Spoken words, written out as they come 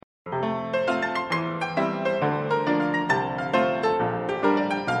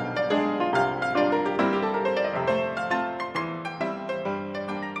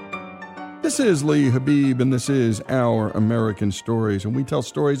This is Lee Habib, and this is Our American Stories, and we tell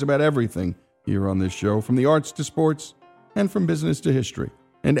stories about everything here on this show, from the arts to sports and from business to history,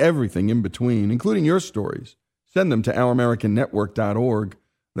 and everything in between, including your stories. Send them to ouramericannetwork.org.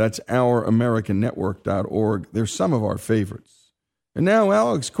 That's ouramericannetwork.org. They're some of our favorites. And now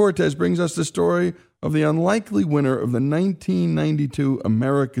Alex Cortez brings us the story of the unlikely winner of the 1992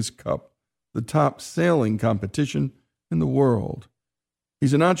 America's Cup, the top sailing competition in the world.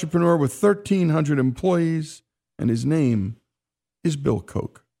 He's an entrepreneur with 1,300 employees, and his name is Bill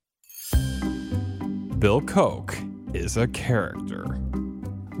Koch. Bill Koch is a character.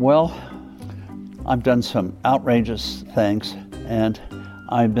 Well, I've done some outrageous things, and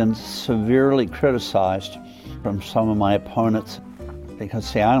I've been severely criticized from some of my opponents because,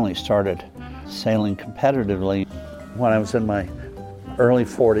 see, I only started sailing competitively when I was in my early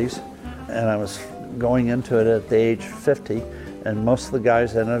 40s, and I was going into it at the age 50, and most of the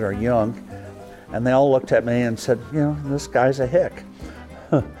guys in it are young, and they all looked at me and said, you know, this guy's a hick,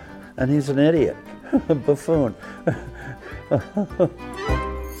 and he's an idiot, a buffoon.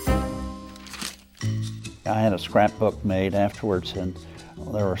 I had a scrapbook made afterwards, and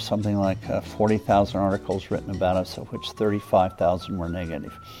there were something like 40,000 articles written about us, of which 35,000 were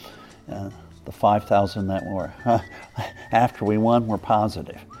negative. The 5,000 that were after we won were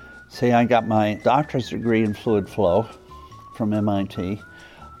positive. See, I got my doctor's degree in fluid flow from MIT.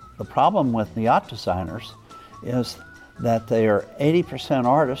 The problem with the yacht designers is that they are 80%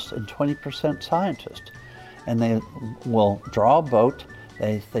 artists and 20% scientists. And they will draw a boat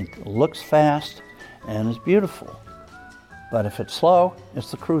they think looks fast and is beautiful. But if it's slow, it's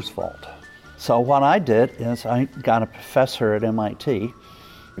the crew's fault. So what I did is I got a professor at MIT,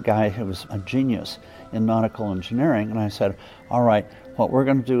 a guy who was a genius in nautical engineering, and I said, all right, what we're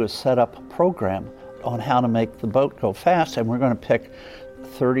going to do is set up a program on how to make the boat go fast, and we're going to pick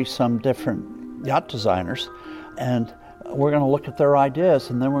 30-some different yacht designers, and we're going to look at their ideas,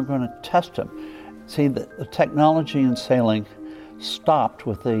 and then we're going to test them. See, the technology in sailing stopped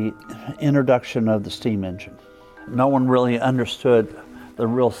with the introduction of the steam engine. No one really understood the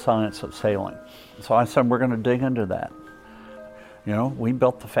real science of sailing. So I said, we're going to dig into that. You know, we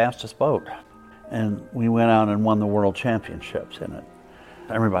built the fastest boat, and we went out and won the world championships in it.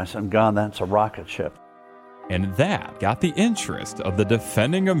 Everybody said, God, that's a rocket ship. And that got the interest of the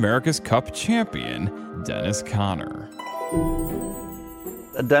defending America's Cup champion, Dennis Conner.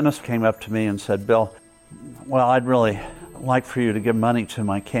 Dennis came up to me and said, Bill, well, I'd really like for you to give money to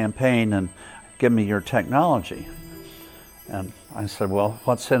my campaign and give me your technology. And I said, well,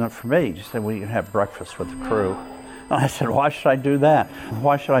 what's in it for me? He said, well, you can have breakfast with the crew. And I said, why should I do that?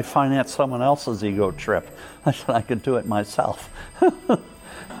 Why should I finance someone else's ego trip? I said, I could do it myself.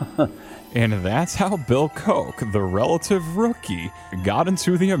 And that's how Bill Koch, the relative rookie, got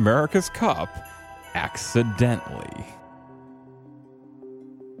into the America's Cup accidentally.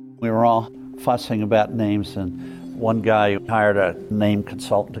 We were all fussing about names, and one guy hired a name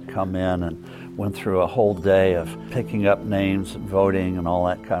consultant to come in and went through a whole day of picking up names and voting and all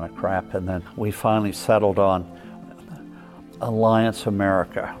that kind of crap, and then we finally settled on Alliance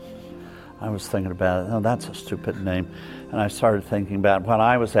America. I was thinking about it, oh, that's a stupid name. And I started thinking about what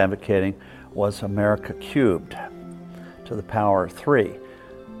I was advocating was America cubed to the power of 3.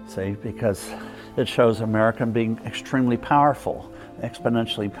 See, because it shows America being extremely powerful,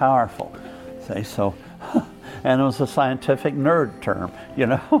 exponentially powerful. See, so, and it was a scientific nerd term, you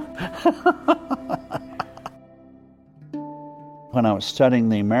know? When I was studying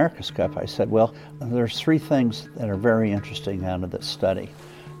the America's Cup, I said, well, there's 3 things that are very interesting out of this study.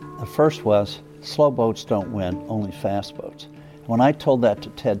 The first was, slow boats don't win, only fast boats. When I told that to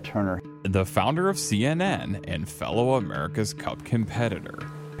Ted Turner, the founder of CNN and fellow America's Cup competitor,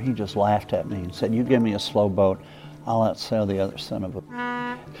 he just laughed at me and said, you give me a slow boat, I'll outsail the other son of a...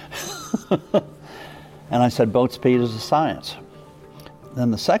 And I said, boat speed is a science.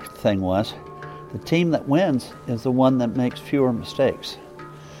 Then the second thing was, the team that wins is the one that makes fewer mistakes,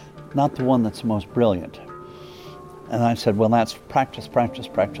 not the one that's the most brilliant. And I said, well, that's practice, practice,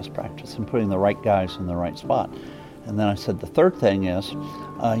 practice, practice, and putting the right guys in the right spot. And then I said, the third thing is,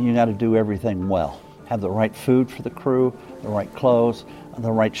 you got to do everything well. Have the right food for the crew, the right clothes,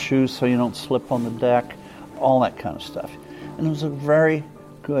 the right shoes so you don't slip on the deck, all that kind of stuff. And it was a very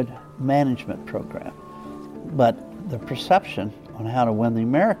good management program. But the perception on how to win the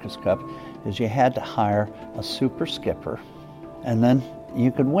America's Cup is you had to hire a super skipper, and then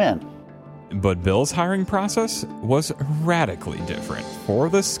you could win. But Bill's hiring process was radically different for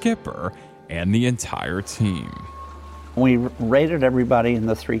the skipper and the entire team. We rated everybody in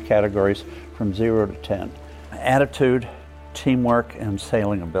the 3 categories from 0 to 10. Attitude, teamwork, and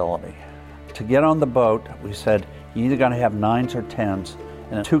sailing ability. To get on the boat, we said, you either got to have 9s or 10s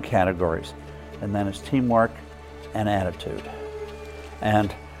in 2 categories, and then it's teamwork and attitude.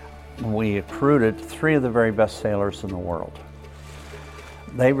 And we recruited 3 of the very best sailors in the world.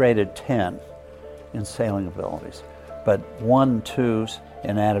 They rated 10 in sailing abilities, but 1 2s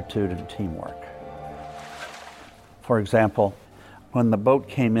in attitude and teamwork. For example, when the boat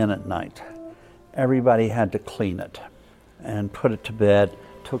came in at night, everybody had to clean it and put it to bed,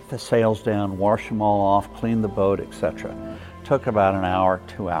 took the sails down, wash them all off, clean the boat, etc. Took about an hour,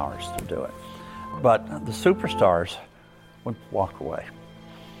 2 hours to do it. But the superstars would walk away,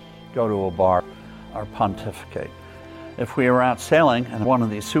 go to a bar, or pontificate. If we were out sailing and one of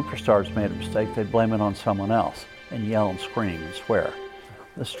these superstars made a mistake, they'd blame it on someone else and yell and scream and swear,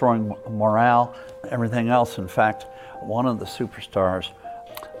 destroying morale, everything else. In fact, one of the superstars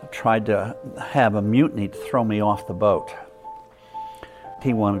tried to have a mutiny to throw me off the boat.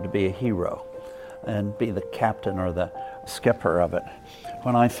 He wanted to be a hero and be the captain or the skipper of it.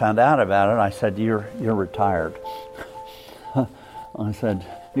 When I found out about it, I said, you're retired. I said,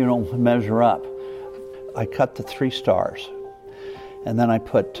 you don't measure up. I cut the 3 stars, and then I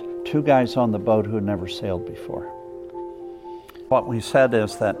put 2 guys on the boat who had never sailed before. What we said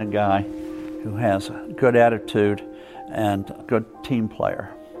is that a guy who has a good attitude and a good team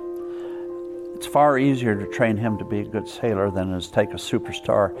player, it's far easier to train him to be a good sailor than it is to take a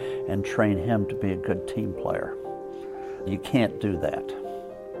superstar and train him to be a good team player. You can't do that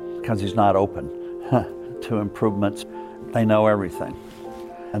because he's not open to improvements. They know everything.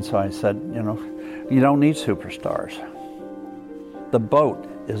 And so I said, you don't need superstars. The boat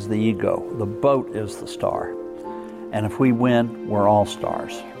is the ego. The boat is the star. And if we win, we're all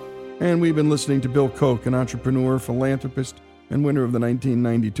stars. And we've been listening to Bill Koch, an entrepreneur, philanthropist, and winner of the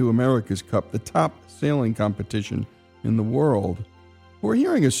 1992 America's Cup, the top sailing competition in the world. We're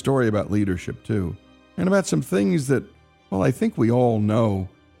hearing a story about leadership, too, and about some things that, well, I think we all know,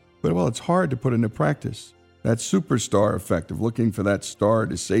 but, well, it's hard to put into practice. That superstar effect of looking for that star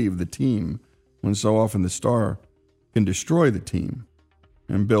to save the team, when so often the star can destroy the team.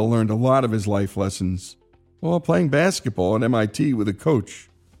 And Bill learned a lot of his life lessons while playing basketball at MIT with a coach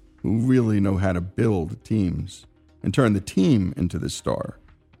who really know how to build teams and turn the team into the star.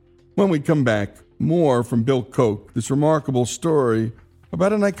 When we come back, more from Bill Koch, this remarkable story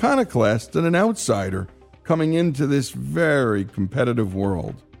about an iconoclast and an outsider coming into this very competitive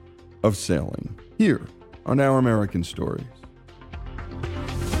world of sailing, here on Our American Stories.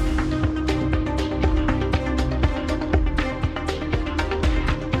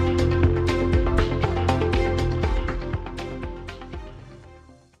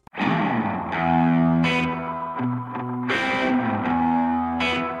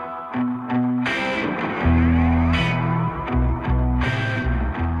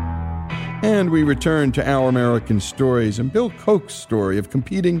 And we return to Our American Stories and Bill Koch's story of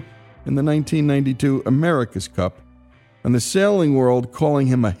competing in the 1992 America's Cup, and the sailing world calling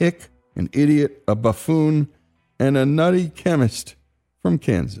him a hick, an idiot, a buffoon, and a nutty chemist from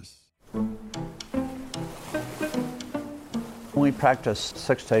Kansas. We practiced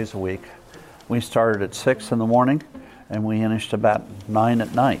 6 days a week. We started at 6 in the morning, and we finished about 9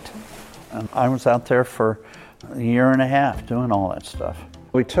 at night. And I was out there for a year and a half doing all that stuff.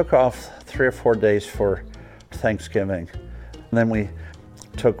 We took off 3 or 4 days for Thanksgiving. And then we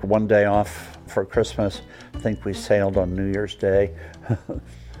took 1 day off for Christmas. I think we sailed on New Year's Day.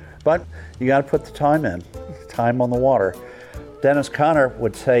 But you got to put the time in, time on the water. Dennis Conner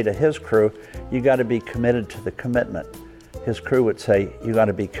would say to his crew, you got to be committed to the commitment. His crew would say, you got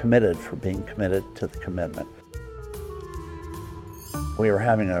to be committed for being committed to the commitment. We were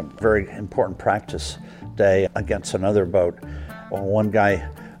having a very important practice day against another boat. Well, one guy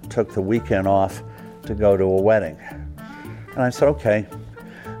took the weekend off to go to a wedding. And I said, okay,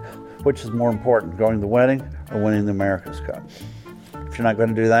 which is more important, going to the wedding or winning the America's Cup? If you're not going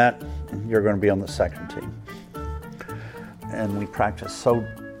to do that, you're going to be on the second team. And we practiced so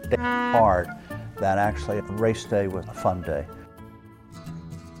hard that actually race day was a fun day.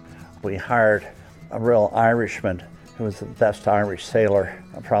 We hired a real Irishman who was the best Irish sailor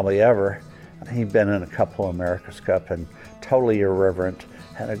probably ever. He'd been in a couple of America's Cup and totally irreverent,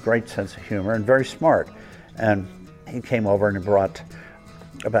 had a great sense of humor and very smart. And he came over and he brought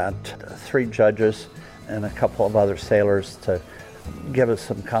about 3 judges and a couple of other sailors to give us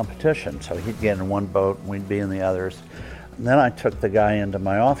some competition. So he'd get in one boat and we'd be in the others. And then I took the guy into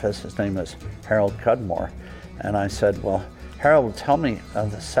my office. His name is Harold Cudmore. And I said, well, Harold, tell me an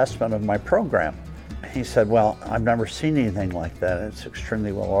assessment of my program. he said, well, I've never seen anything like that. It's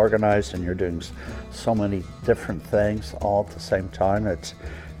extremely well organized, and you're doing so many different things all at the same time. It's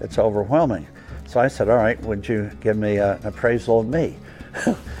overwhelming. So I said, all right, would you give me an appraisal of me?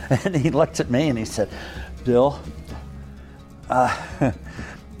 And he looked at me and he said, Bill,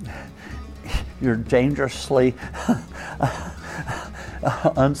 you're dangerously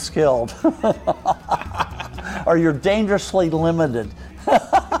unskilled, or you're dangerously limited.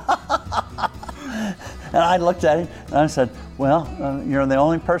 And I looked at him and I said, well, you're the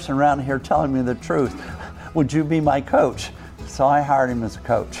only person around here telling me the truth. Would you be my coach? So I hired him as a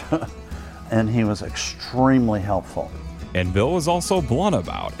coach. And he was extremely helpful. And Bill was also blunt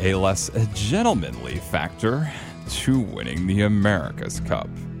about a less gentlemanly factor to winning the America's Cup.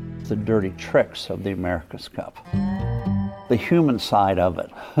 The dirty tricks of the America's Cup. The human side of it.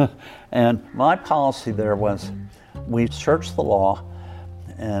 And my policy there was, we searched the law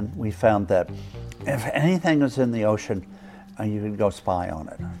and we found that if anything is in the ocean, you could go spy on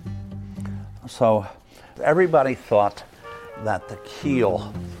it. So everybody thought that the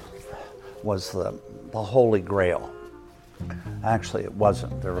keel was the holy grail. Actually, it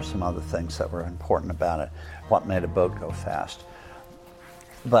wasn't. There were some other things that were important about it, what made a boat go fast.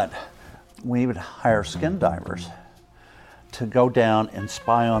 But we would hire skin divers to go down and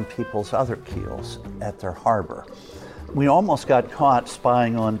spy on people's other keels at their harbor. We almost got caught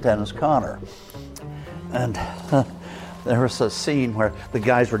spying on Dennis Conner. And there was a scene where the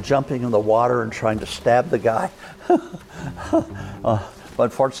guys were jumping in the water and trying to stab the guy.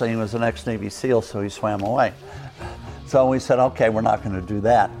 But fortunately, he was an ex-Navy SEAL, so he swam away. So we said, okay, we're not going to do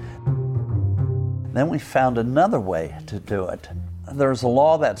that. Then we found another way to do it. There's a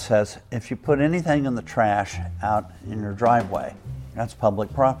law that says if you put anything in the trash out in your driveway, that's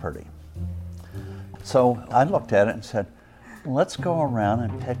public property. So I looked at it and said, let's go around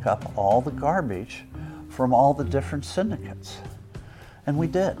and pick up all the garbage from all the different syndicates. And we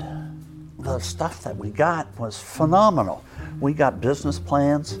did. The stuff that we got was phenomenal. We got business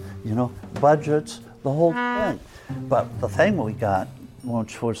plans, budgets, the whole thing. But the thing we got,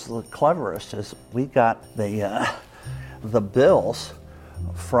 which was the cleverest, is we got the bills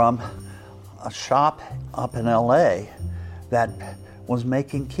from a shop up in LA that was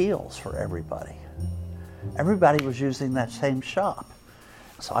making keels for everybody. Everybody was using that same shop.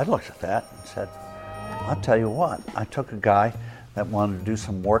 So I looked at that and said, I'll tell you what, I took a guy that wanted to do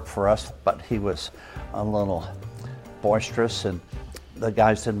some work for us, but he was a little boisterous and the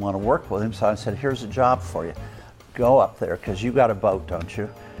guys didn't want to work with him, so I said, here's a job for you. Go up there, because you got a boat, don't you?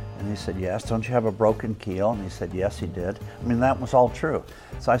 And he said, yes. Don't you have a broken keel? And he said, yes, he did. I mean, that was all true.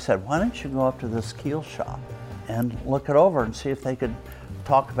 So I said, why don't you go up to this keel shop and look it over and see if they could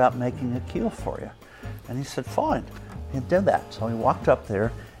talk about making a keel for you? And he said, fine. He did that. So he walked up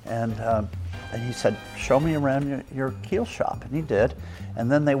there and he said, show me around your keel shop. And he did.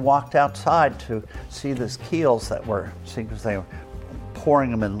 And then they walked outside to see these keels that were, because they were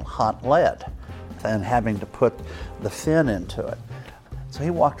pouring them in hot lead and having to put the fin into it. So he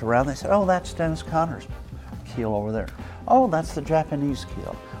walked around. They said, oh, that's Dennis Conner's keel over there. Oh, that's the Japanese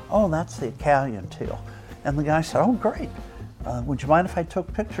keel. Oh, that's the Italian keel. And the guy said, oh, great. Would you mind if I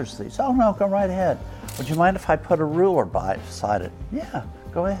took pictures of these? Oh, no, go right ahead. Would you mind if I put a ruler beside it? Yeah,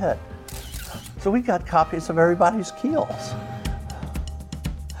 go ahead. So we got copies of everybody's keels.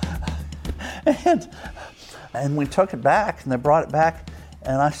 And we took it back, and they brought it back,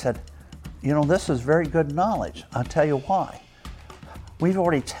 and I said, this is very good knowledge. I'll tell you why. We've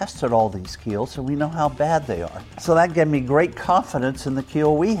already tested all these keels, so we know how bad they are. So that gave me great confidence in the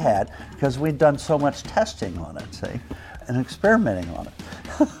keel we had, because we'd done so much testing on it, see, and experimenting on it.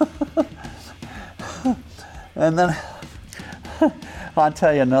 And then I'll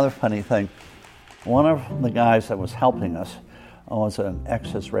tell you another funny thing. One of the guys that was helping us was an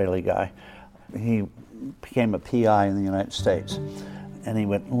ex-Israeli guy. He became a PI in the United States, and he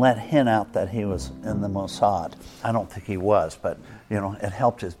would let hint out that he was in the Mossad. I don't think he was, but it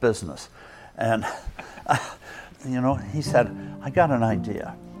helped his business. And he said, I got an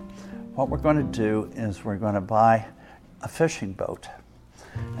idea. What we're going to do is we're going to buy a fishing boat,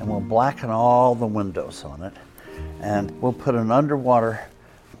 and we'll blacken all the windows on it, and we'll put an underwater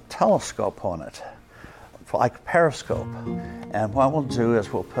telescope on it, like a periscope. And what we'll do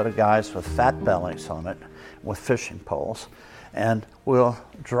is we'll put guys with fat bellies on it with fishing poles, and we'll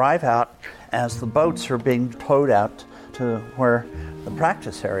drive out as the boats are being towed out to where the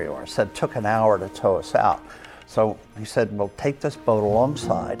practice area was. It took an hour to tow us out. So he said, we'll take this boat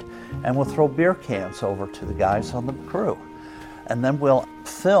alongside and we'll throw beer cans over to the guys on the crew. And then we'll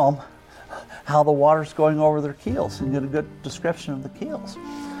film how the water's going over their keels and get a good description of the keels.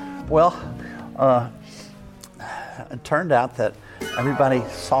 Well, It turned out that everybody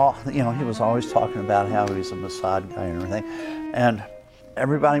saw, he was always talking about how he was a Mossad guy and everything. And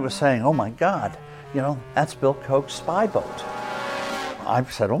everybody was saying, oh my God, that's Bill Koch's spy boat. I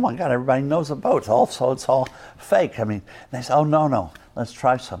said, oh my God, everybody knows the boat. Also, it's all fake. They said, oh no, let's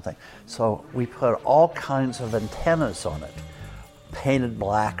try something. So we put all kinds of antennas on it, painted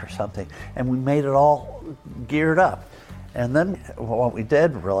black or something, and we made it all geared up. And then what we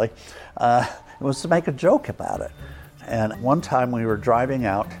did really was to make a joke about it. And one time we were driving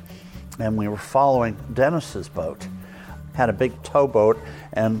out and we were following Dennis's boat. Had a big towboat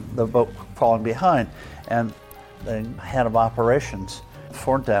and the boat falling behind. And the head of operations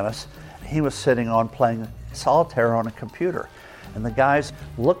for Dennis, he was sitting on playing solitaire on a computer. And the guys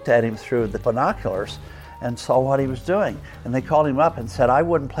looked at him through the binoculars and saw what he was doing. And they called him up and said, I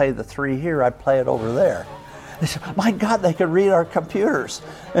wouldn't play the 3 here, I'd play it over there. They said, my God, they could read our computers.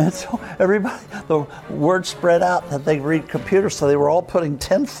 And so everybody, the word spread out that they read computers, so they were all putting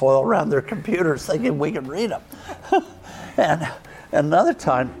tinfoil around their computers thinking we could read them. And another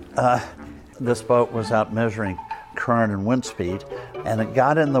time, this boat was out measuring current and wind speed, and it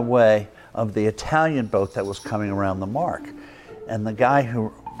got in the way of the Italian boat that was coming around the mark. And the guy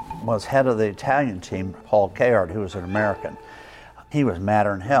who was head of the Italian team, Paul Cahard, who was an American, he was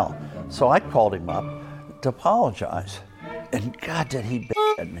madder than hell. So I called him up to apologize. And God, did he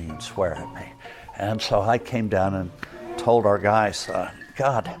bitch at me and swear at me. And so I came down and told our guys,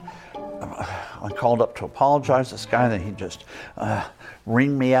 God, I called up to apologize to this guy, and he just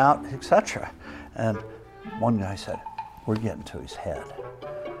reamed me out, etc. And one guy said, we're getting to his head.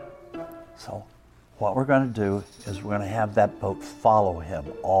 So what we're going to do is we're going to have that boat follow him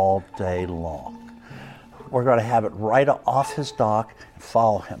all day long. We're going to have it right off his dock and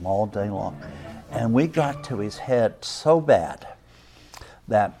follow him all day long. And we got to his head so bad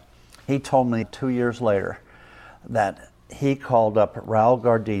that he told me 2 years later that he called up Raul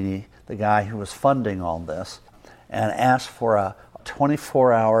Gardini, the guy who was funding all this, and asked for a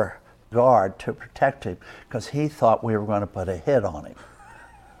 24-hour guard to protect him because he thought we were going to put a hit on him.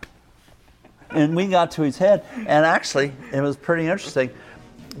 And we got to his head, and actually it was pretty interesting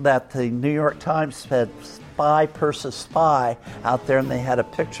that the New York Times said spy versus spy out there, and they had a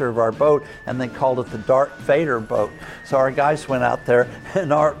picture of our boat, and they called it the Darth Vader boat. So our guys went out there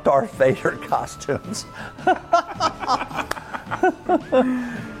in our Darth Vader costumes.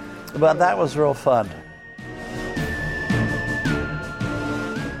 But that was real fun.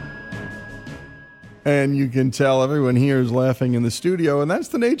 And you can tell everyone here is laughing in the studio, and that's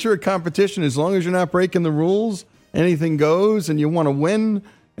the nature of competition. As long as you're not breaking the rules, anything goes, and you want to win.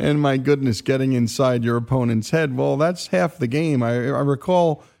 And my goodness, getting inside your opponent's head, well, that's half the game. I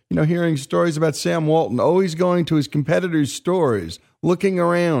recall, hearing stories about Sam Walton always going to his competitors' stores, looking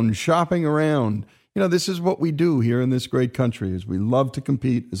around, shopping around. This is what we do here in this great country, is we love to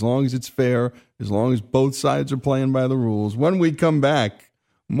compete as long as it's fair, as long as both sides are playing by the rules. When we come back,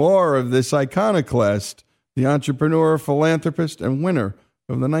 more of this iconoclast, the entrepreneur, philanthropist, and winner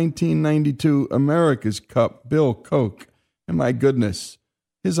of the 1992 America's Cup, Bill Koch. And my goodness,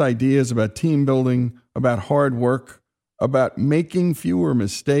 his ideas about team building, about hard work, about making fewer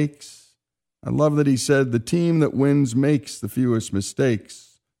mistakes. I love that he said, the team that wins makes the fewest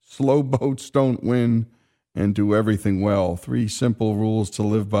mistakes. Slow boats don't win, and do everything well. 3 simple rules to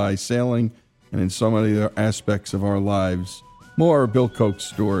live by sailing and in so many other aspects of our lives. More of Bill Koch's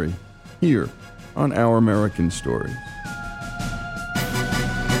story here on Our American Stories.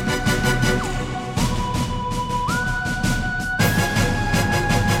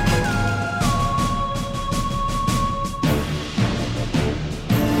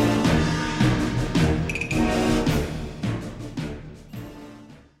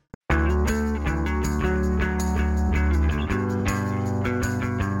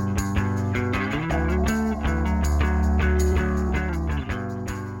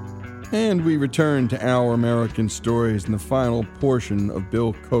 And we return to Our American Stories in the final portion of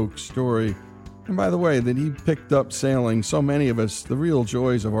Bill Koch's story. And by the way, that he picked up sailing, so many of us, the real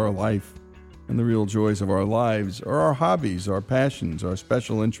joys of our life and the real joys of our lives are our hobbies, our passions, our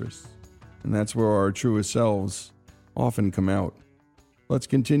special interests. And that's where our truest selves often come out. Let's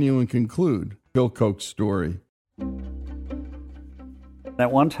continue and conclude Bill Koch's story.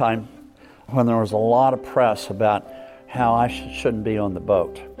 At one time, when there was a lot of press about how I shouldn't be on the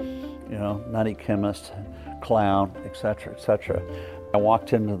boat, Nutty, Chemist, clown, etc., etc. I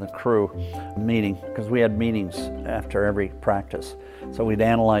walked into the crew meeting, because we had meetings after every practice. So we'd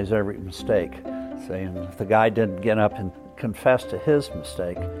analyze every mistake. And if the guy didn't get up and confess to his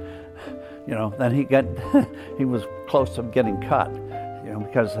mistake, then he was close to getting cut,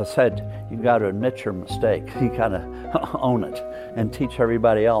 because I said, you got to admit your mistake. You got to own it and teach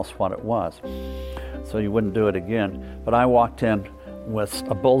everybody else what it was. So you wouldn't do it again. But I walked in with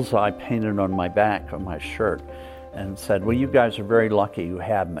a bullseye painted on my back of my shirt and said, well, you guys are very lucky you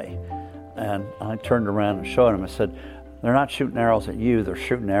have me. And I turned around and showed him. I said, they're not shooting arrows at you, they're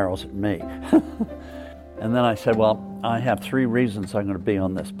shooting arrows at me. And then I said, well, I have 3 reasons I'm going to be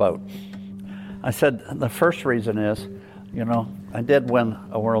on this boat. I said, the first reason is, I did win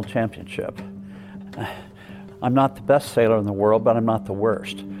a world championship. I'm not the best sailor in the world, but I'm not the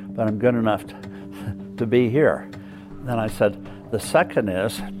worst. But I'm good enough to be here. Then I said, the second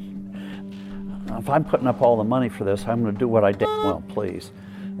is, if I'm putting up all the money for this, I'm going to do what I damn well please.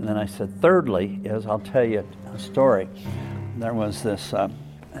 And then I said, thirdly is, I'll tell you a story. There was this a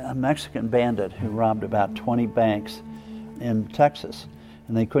Mexican bandit who robbed about 20 banks in Texas,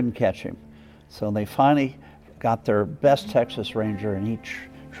 and they couldn't catch him. So they finally got their best Texas Ranger, and he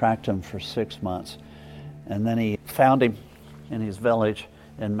tracked him for 6 months. And then he found him in his village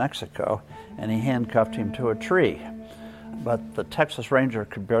in Mexico, and he handcuffed him to a tree. But the Texas Ranger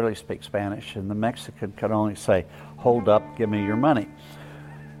could barely speak Spanish, and the Mexican could only say, hold up, give me your money.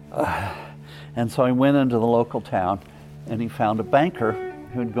 And so he went into the local town, and he found a banker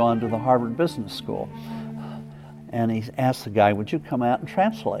who'd gone to the Harvard Business School. And he asked the guy, would you come out and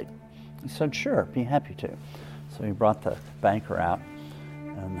translate? He said, sure, be happy to. So he brought the banker out,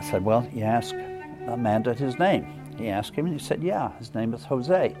 and I said, well, you asked Amanda his name. He asked him, and he said, yeah, his name is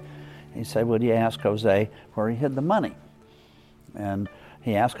Jose. He said, well, you ask Jose where he hid the money? And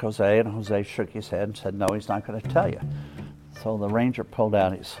he asked Jose, and Jose shook his head and said, no, he's not going to tell you. So the ranger pulled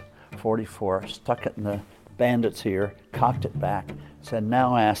out his .44, stuck it in the bandit's ear, cocked it back, said,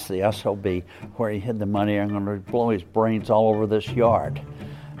 now ask the SOB where he hid the money. I'm going to blow his brains all over this yard.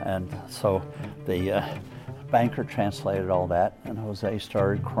 And so the banker translated all that, and Jose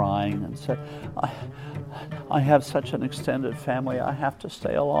started crying and said, I have such an extended family, I have to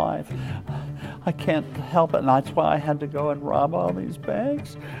stay alive. I can't help it, and that's why I had to go and rob all these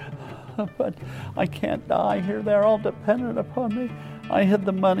banks. But I can't die here, they're all dependent upon me. I hid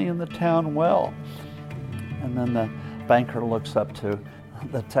the money in the town well. And then the banker looks up to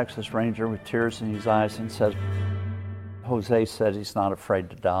the Texas Ranger with tears in his eyes and says, Jose said he's not afraid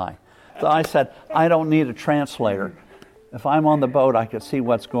to die. So I said, I don't need a translator. If I'm on the boat, I could see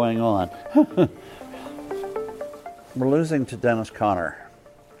what's going on. We're losing to Dennis Conner.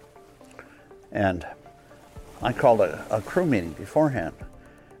 And I called a crew meeting beforehand.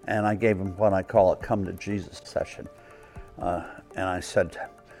 And I gave him what I call a come to Jesus session. And I said,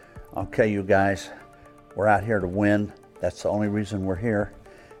 okay, you guys, we're out here to win. That's the only reason we're here.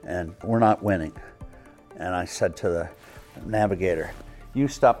 And we're not winning. And I said to the navigator, you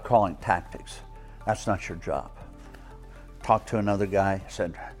stop calling tactics. That's not your job. Talked to another guy,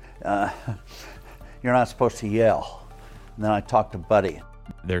 said, you're not supposed to yell. And then I talked to Buddy.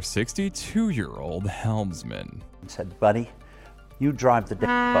 Their 62-year-old helmsman. And said, Buddy, you drive the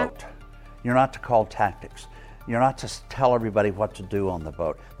boat. You're not to call tactics. You're not to tell everybody what to do on the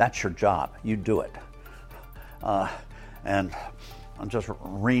boat. That's your job. You do it. And I just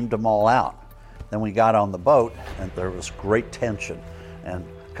reamed them all out. Then we got on the boat, and there was great tension. And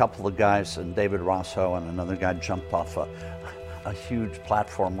a couple of guys, and David Rosso and another guy, jumped off a huge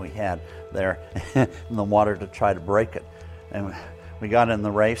platform we had there in the water to try to break it. And we got in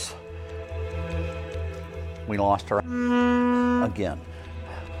the race. We lost her again.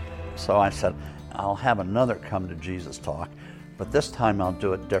 So I said, I'll have another come to Jesus talk, but this time I'll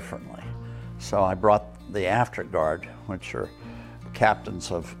do it differently. So I brought the after guard, which are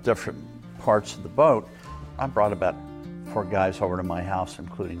captains of different parts of the boat. I brought about 4 guys over to my house,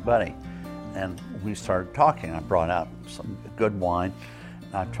 including Buddy, and we started talking. I brought out some good wine,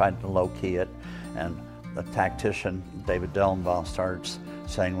 and I tried to low-key it, and the tactician, David Dellenbaugh, started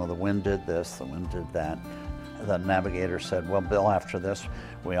saying, well, the wind did this, the wind did that. The navigator said, well, Bill, after this,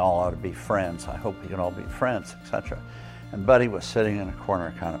 we all ought to be friends. I hope we can all be friends, etc. And Buddy was sitting in a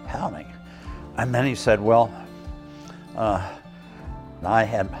corner kind of pouting. And then he said, well, I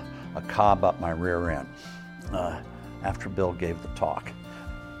had a cob up my rear end after Bill gave the talk.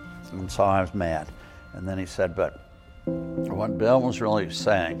 And so I was mad. And then he said, but what Bill was really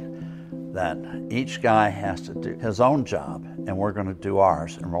saying, that each guy has to do his own job, and we're going to do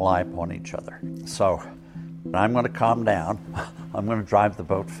ours and rely upon each other. So I'm going to calm down. I'm going to drive the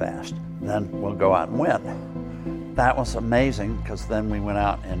boat fast. Then we'll go out and win. That was amazing, because then we went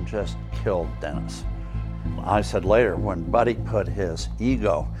out and just killed Dennis. I said later, when Buddy put his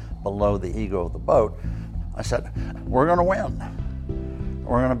ego below the ego of the boat, I said, we're going to win.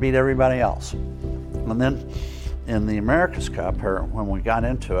 We're going to beat everybody else. And then In the America's Cup, or when we got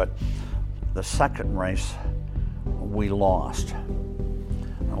into it, the second race, we lost.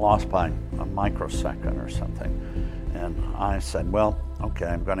 I lost by a microsecond or something. And I said, well, okay,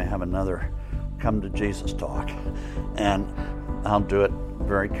 I'm going to have another come to Jesus talk. And I'll do it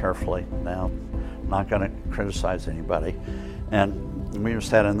very carefully now. I'm not going to criticize anybody. And we were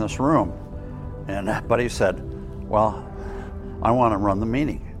sat in this room. And Buddy said, well, I want to run the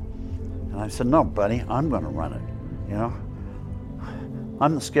meeting. And I said, no, Buddy, I'm going to run it. You know,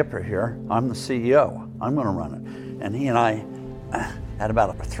 I'm the skipper here. I'm the CEO. I'm going to run it. And he and I had about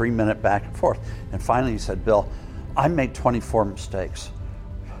a 3-minute back and forth. And finally he said, Bill, I made 24 mistakes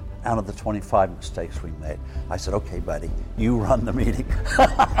out of the 25 mistakes we made. I said, okay, buddy, you run the meeting.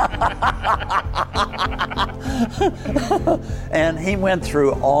 And he went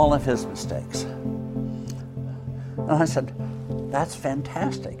through all of his mistakes. And I said, that's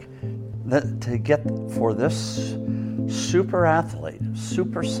fantastic. To get for this super athlete,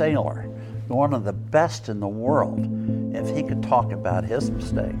 super sailor, one of the best in the world, if he could talk about his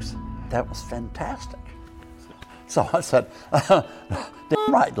mistakes, that was fantastic. So I said, damn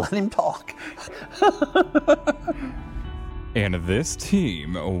right, let him talk. And this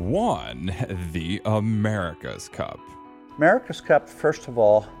team won the America's Cup. America's Cup, first of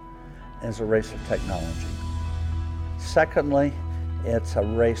all, is a race of technology. Secondly, it's a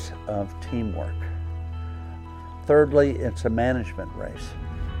race of teamwork. Thirdly, it's a management race.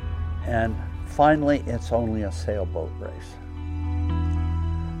 And finally, it's only a sailboat race.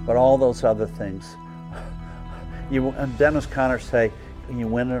 But all those other things, Dennis Conner say, you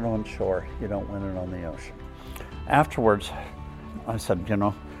win it on shore, you don't win it on the ocean. Afterwards, I said, you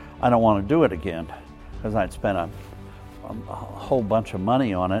know, I don't want to do it again, because I'd spent a whole bunch of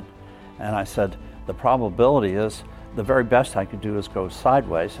money on it. And I said, the probability is the very best I could do is go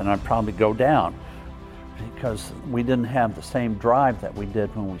sideways, and I'd probably go down, because we didn't have the same drive that we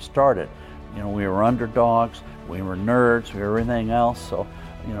did when we started. You know, we were underdogs, we were nerds, we were everything else, so,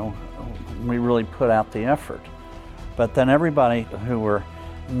 you know, we really put out the effort. But then everybody who were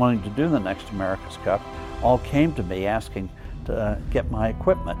wanting to do the next America's Cup all came to me asking to get my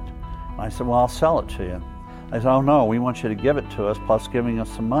equipment. I said, well, I'll sell it to you. I said, oh no, we want you to give it to us, plus giving us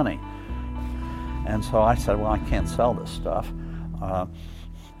some money. And so I said, well, I can't sell this stuff.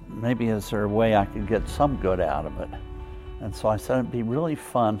 Maybe is there a way I could get some good out of it? And so I said, it'd be really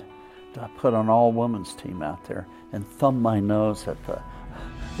fun to put an all-women's team out there and thumb my nose at the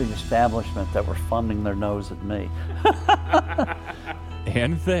establishment that were thumbing their nose at me.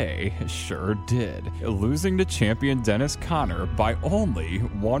 And they sure did, losing to champion Dennis Conner by only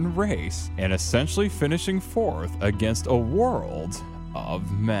one race and essentially finishing fourth against a world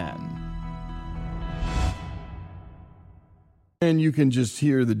of men. And you can just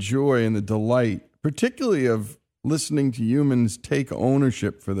hear the joy and the delight, particularly of listening to humans take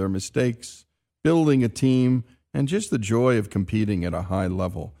ownership for their mistakes, building a team, and just the joy of competing at a high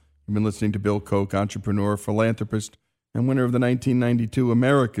level. You've been listening to Bill Koch, entrepreneur, philanthropist, and winner of the 1992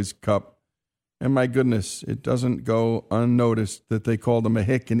 America's Cup. And my goodness, it doesn't go unnoticed that they called him a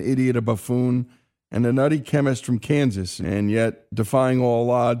hick, an idiot, a buffoon, and a nutty chemist from Kansas, and yet defying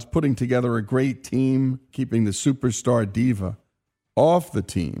all odds, putting together a great team, keeping the superstar diva off the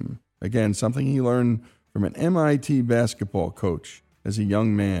team. Again, something he learned from an MIT basketball coach as a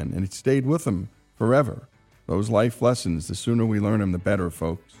young man, and it stayed with him forever. Those life lessons, the sooner we learn them, the better,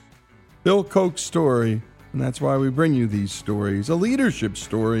 folks. Bill Koch's story, and that's why we bring you these stories, a leadership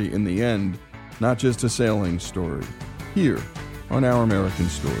story in the end, not just a sailing story, here on Our American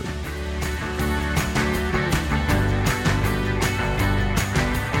Story.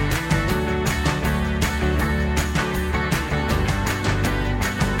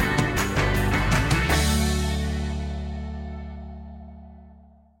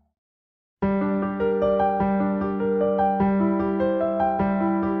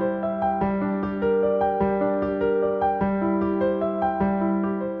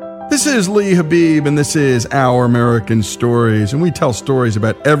 This is Lee Habib, and this is Our American Stories, and we tell stories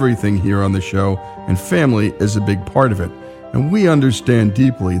about everything here on the show, and family is a big part of it. And we understand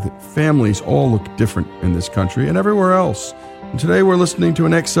deeply that families all look different in this country and everywhere else. And today we're listening to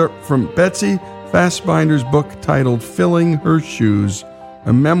an excerpt from Betsy Fassbinder's book titled Filling Her Shoes,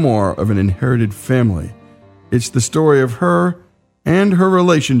 a memoir of an inherited family. It's the story of her and her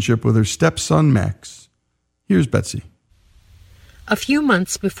relationship with her stepson, Max. Here's Betsy. A few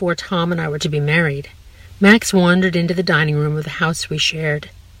months before Tom and I were to be married, Max wandered into the dining room of the house we shared.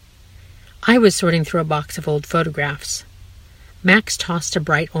 I was sorting through a box of old photographs. Max tossed a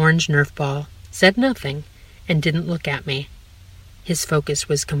bright orange Nerf ball, said nothing, and didn't look at me. His focus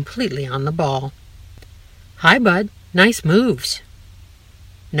was completely on the ball. "Hi, bud. Nice moves."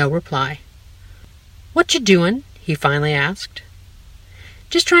 No reply. "What you doin'?" he finally asked.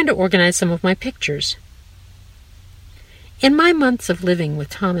 "Just trying to organize some of my pictures." In my months of living with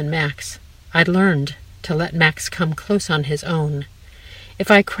Tom and Max, I'd learned to let Max come close on his own.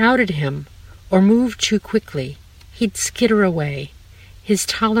 If I crowded him or moved too quickly, he'd skitter away, his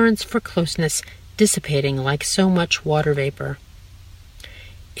tolerance for closeness dissipating like so much water vapor.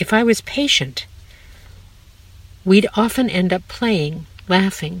 If I was patient, we'd often end up playing,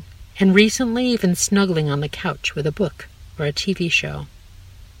 laughing, and recently even snuggling on the couch with a book or a TV show.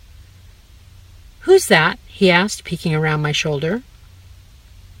 "Who's that?" he asked, peeking around my shoulder.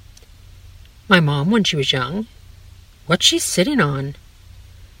 "My mom when she was young." "What's she sitting on?"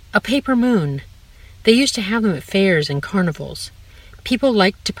 "A paper moon. They used to have them at fairs and carnivals. People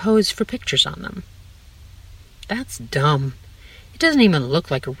liked to pose for pictures on them." "That's dumb. It doesn't even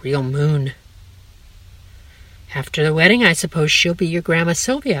look like a real moon." "After the wedding, I suppose she'll be your Grandma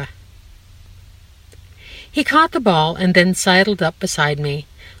Sylvia." He caught the ball and then sidled up beside me,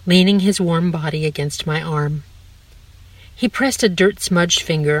 leaning his warm body against my arm. He pressed a dirt-smudged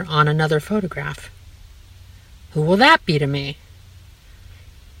finger on another photograph. "Who will that be to me?"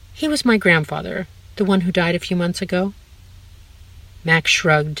 "He was my grandfather, the one who died a few months ago." Max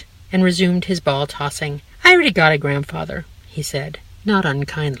shrugged and resumed his ball tossing. "I already got a grandfather," he said, not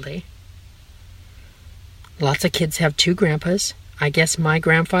unkindly. "Lots of kids have two grandpas. I guess my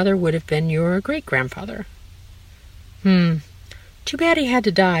grandfather would have been your great-grandfather." Too bad he had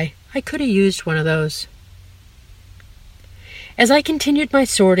to die. I could have used one of those." As I continued my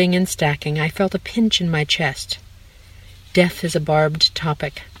sorting and stacking, I felt a pinch in my chest. Death is a barbed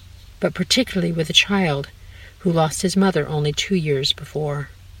topic, but particularly with a child who lost his mother only 2 years before.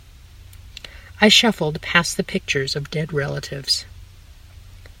 I shuffled past the pictures of dead relatives.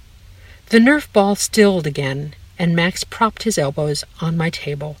 The Nerf ball stilled again, and Max propped his elbows on my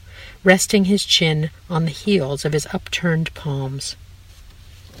table, resting his chin on the heels of his upturned palms.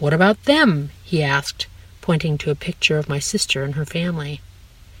 "What about them?" he asked, pointing to a picture of my sister and her family.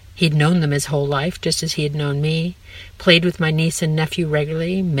 He'd known them his whole life, just as he had known me, played with my niece and nephew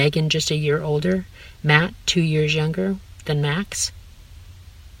regularly, Megan just a year older, Matt 2 years younger than Max.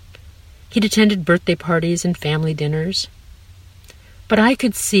 He'd attended birthday parties and family dinners. But I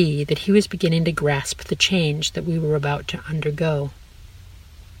could see that he was beginning to grasp the change that we were about to undergo.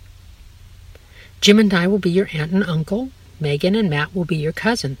 "Jim and I will be your aunt and uncle. Megan and Matt will be your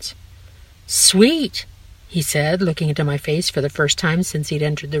cousins." "Sweet," he said, looking into my face for the first time since he'd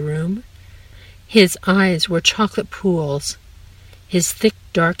entered the room. His eyes were chocolate pools, his thick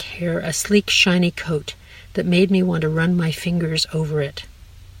dark hair a sleek shiny coat that made me want to run my fingers over it.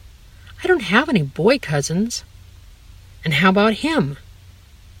 "I don't have any boy cousins." "And how about him?"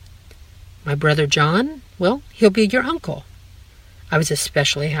 "My brother John? Well, he'll be your uncle." I was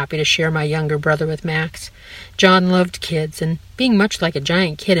especially happy to share my younger brother with Max. John loved kids, and being much like a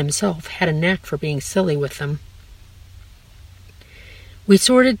giant kid himself, had a knack for being silly with them. We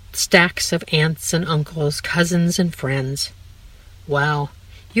sorted stacks of aunts and uncles, cousins and friends. "Wow,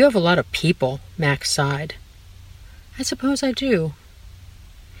 you have a lot of people," Max sighed. "I suppose I do."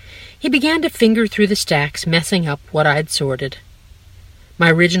 He began to finger through the stacks, messing up what I'd sorted.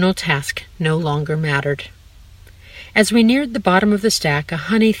 My original task no longer mattered. As we neared the bottom of the stack, a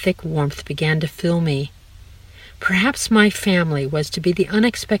honey-thick warmth began to fill me. Perhaps my family was to be the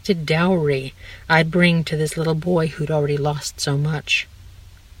unexpected dowry I'd bring to this little boy who'd already lost so much.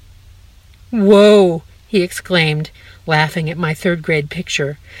 "Whoa!" he exclaimed, laughing at my third-grade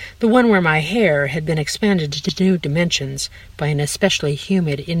picture, the one where my hair had been expanded to new dimensions by an especially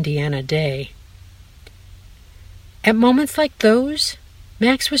humid Indiana day. At moments like those,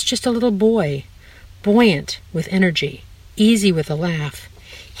 Max was just a little boy, buoyant with energy, easy with a laugh.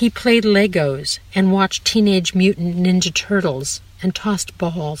 He played Legos and watched Teenage Mutant Ninja Turtles and tossed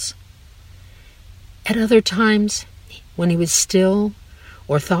balls. At other times, when he was still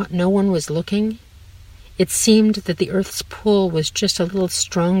or thought no one was looking, it seemed that the earth's pull was just a little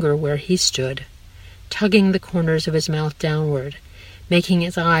stronger where he stood, tugging the corners of his mouth downward, making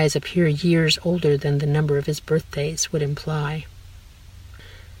his eyes appear years older than the number of his birthdays would imply.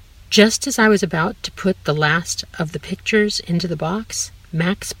 Just as I was about to put the last of the pictures into the box,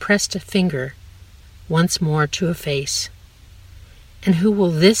 Max pressed a finger once more to a face. "And who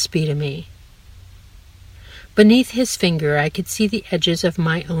will this be to me?" Beneath his finger I could see the edges of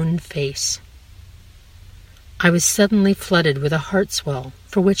my own face. I was suddenly flooded with a heart swell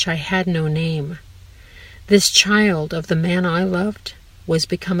for which I had no name. This child of the man I loved was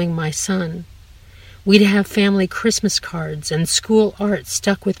becoming my son. We'd have family Christmas cards and school art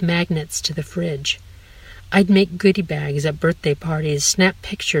stuck with magnets to the fridge. I'd make goodie bags at birthday parties, snap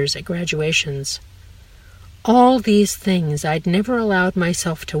pictures at graduations. All these things I'd never allowed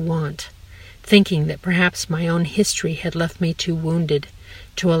myself to want, thinking that perhaps my own history had left me too wounded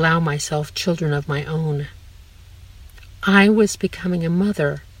to allow myself children of my own. I was becoming a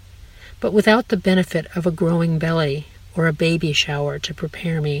mother, but without the benefit of a growing belly or a baby shower to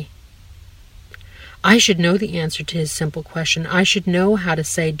prepare me. I should know the answer to his simple question. I should know how to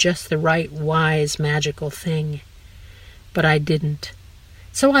say just the right, wise, magical thing. But I didn't.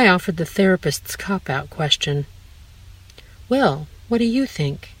 So I offered the therapist's cop-out question. Well, what do you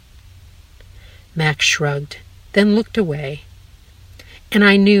think? Max shrugged, then looked away. And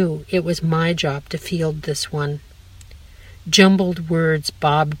I knew it was my job to field this one. Jumbled words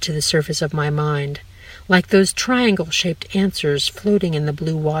bobbed to the surface of my mind, like those triangle-shaped answers floating in the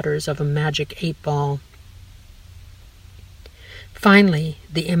blue waters of a magic 8-ball. Finally,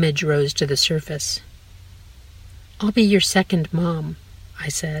 the image rose to the surface. I'll be your second mom, I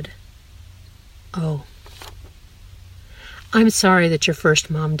said. Oh. I'm sorry that your first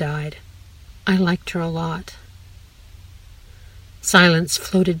mom died. I liked her a lot. Silence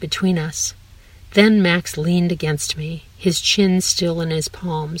floated between us. Then Max leaned against me, his chin still in his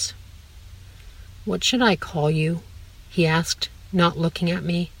palms. What should I call you? He asked, not looking at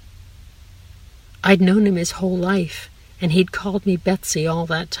me. I'd known him his whole life, and he'd called me Betsy all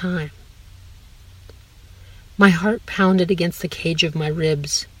that time. My heart pounded against the cage of my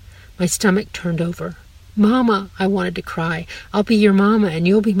ribs. My stomach turned over. Mama, I wanted to cry. I'll be your mama, and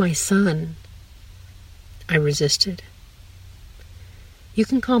you'll be my son. I resisted. You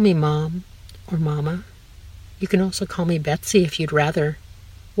can call me Mom or Mama. You can also call me Betsy if you'd rather.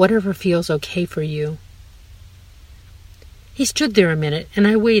 Whatever feels okay for you. He stood there a minute, and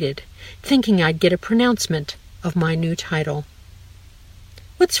I waited, thinking I'd get a pronouncement of my new title.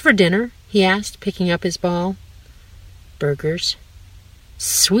 What's for dinner? He asked, picking up his ball. Burgers.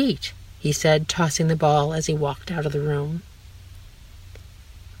 Sweet, he said, tossing the ball as he walked out of the room.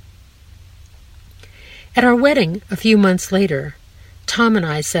 At our wedding, a few months later, Tom and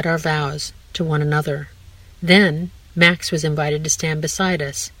I said our vows to one another. Then Max was invited to stand beside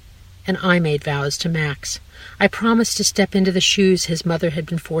us, and I made vows to Max. I promised to step into the shoes his mother had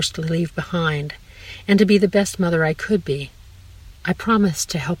been forced to leave behind, and to be the best mother I could be. I promised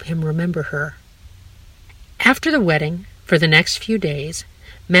to help him remember her. After the wedding, for the next few days,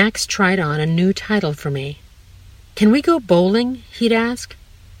 Max tried on a new title for me. Can we go bowling? He'd ask,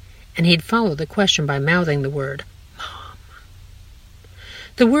 and he'd follow the question by mouthing the word, Mom.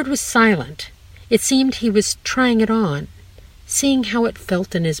 The word was silent. It seemed he was trying it on, seeing how it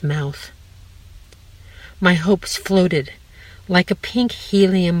felt in his mouth. My hopes floated like a pink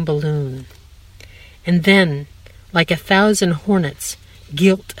helium balloon. And then, like 1,000 hornets,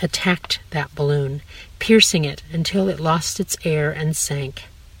 guilt attacked that balloon, piercing it until it lost its air and sank.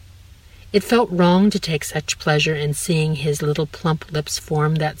 It felt wrong to take such pleasure in seeing his little plump lips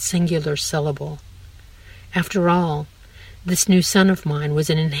form that singular syllable. After all, this new son of mine was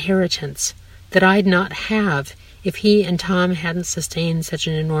an inheritance that I'd not have if he and Tom hadn't sustained such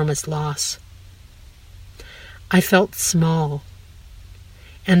an enormous loss. I felt small,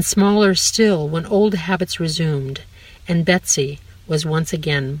 and smaller still when old habits resumed, and Betsy was once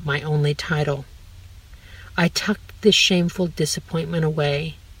again my only title. I tucked this shameful disappointment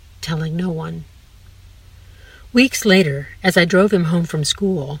away, telling no one. Weeks later, as I drove him home from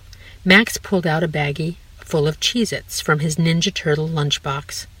school, Max pulled out a baggie full of Cheez-Its from his Ninja Turtle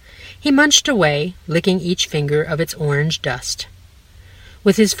lunchbox. He munched away, licking each finger of its orange dust.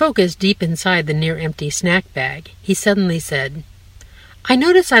 With his focus deep inside the near-empty snack bag, he suddenly said, I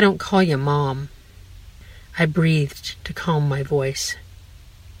notice I don't call you Mom. I breathed to calm my voice.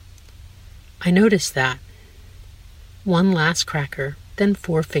 I noticed that. One last cracker, then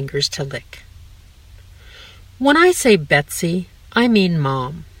 4 fingers to lick. When I say Betsy, I mean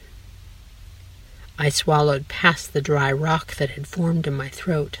Mom. I swallowed past the dry rock that had formed in my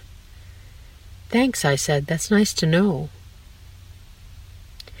throat. Thanks, I said. That's nice to know.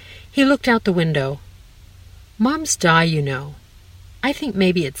 He looked out the window. Moms die, you know. I think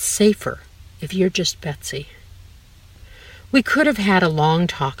maybe it's safer if you're just Betsy. We could have had a long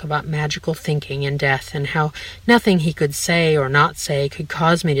talk about magical thinking and death and how nothing he could say or not say could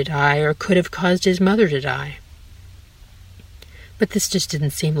cause me to die or could have caused his mother to die. But this just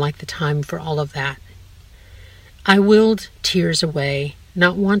didn't seem like the time for all of that. I willed tears away,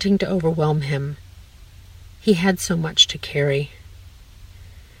 not wanting to overwhelm him. He had so much to carry.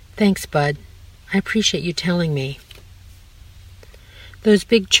 Thanks, Bud. I appreciate you telling me. Those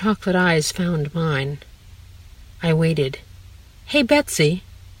big chocolate eyes found mine. I waited. Hey, Betsy.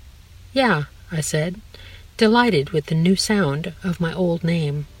 Yeah, I said. delighted with the new sound of my old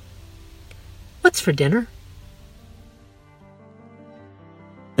name. "What's for dinner?"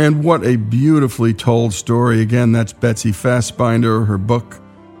 And what a beautifully told story. Again, that's Betsy Fassbinder, her book,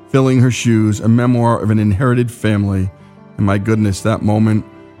 Filling Her Shoes, a memoir of an inherited family. And my goodness, that moment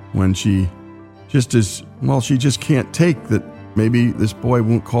when she just can't take that maybe this boy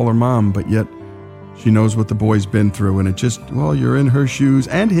won't call her mom, but yet she knows what the boy's been through. And it just, well, you're in her shoes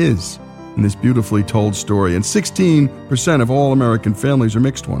and his in this beautifully told story. And 16% of all American families are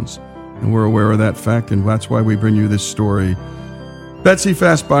mixed ones. And we're aware of that fact, and that's why we bring you this story. Betsy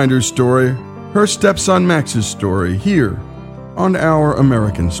Fassbinder's story, her stepson Max's story, here on Our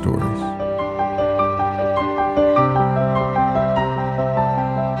American Stories.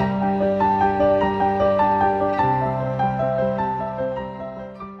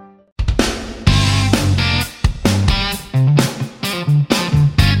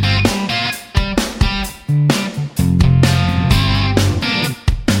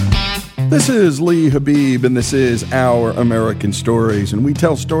 This is Lee Habib, and this is Our American Stories, and we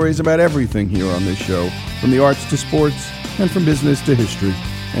tell stories about everything here on this show, from the arts to sports, and from business to history,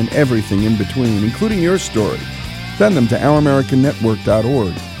 and everything in between, including your story. Send them to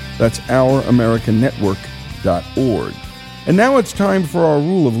ouramericannetwork.org. That's ouramericannetwork.org. And now it's time for our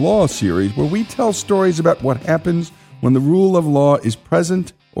Rule of Law series, where we tell stories about what happens when the rule of law is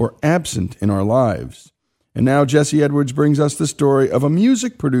present or absent in our lives. And now Jesse Edwards brings us the story of a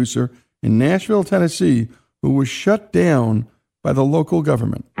music producer in Nashville, Tennessee, who was shut down by the local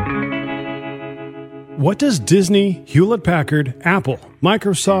government. What does Disney, Hewlett-Packard, Apple,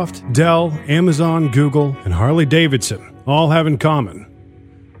 Microsoft, Dell, Amazon, Google, and Harley-Davidson all have in common?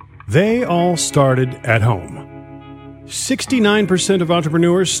 They all started at home. 69% of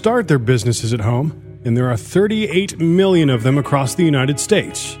entrepreneurs start their businesses at home, and there are 38 million of them across the United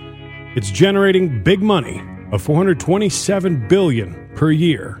States. It's generating big money of $427 billion per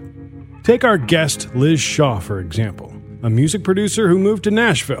year. Take our guest Liz Shaw, for example, a music producer who moved to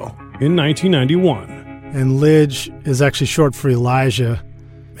Nashville in 1991. And Lidge is actually short for Elijah,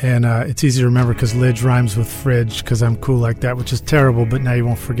 and it's easy to remember because Lidge rhymes with fridge because I'm cool like that, which is terrible, but now you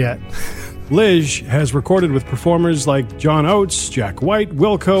won't forget. Liz has recorded with performers like John Oates, Jack White,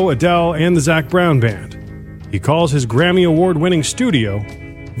 Wilco, Adele, and the Zac Brown Band. He calls his Grammy Award-winning studio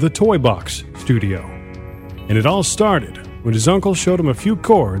the Toy Box Studio. And it all started when his uncle showed him a few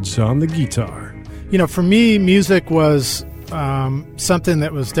chords on the guitar. You know, for me, music was something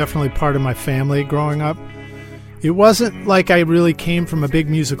that was definitely part of my family growing up. It wasn't like I really came from a big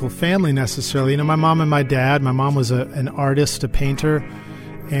musical family necessarily. You know, my mom and my dad, my mom was an artist, a painter,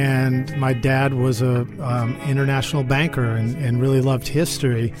 and my dad was a international banker and really loved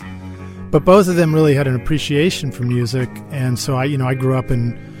history. But both of them really had an appreciation for music, and so I grew up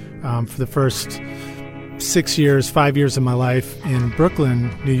in for the first 5 years of my life in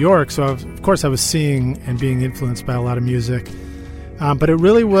Brooklyn, New York. So of course I was seeing and being influenced by a lot of music. But it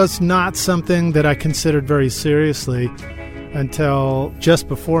really was not something that I considered very seriously until just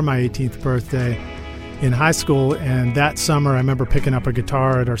before my 18th birthday in high school. And that summer I remember picking up a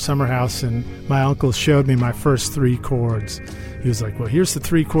guitar at our summer house, and my uncle showed me my first 3 chords. He was like, well, here's the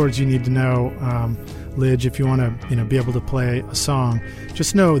 3 chords you need to know, Lidge, if you want to be able to play a song.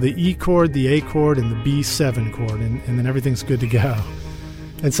 Just know the E chord, the A chord, and the B7 chord, and then everything's good to go.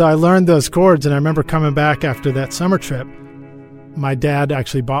 And so I learned those chords, and I remember coming back after that summer trip. My dad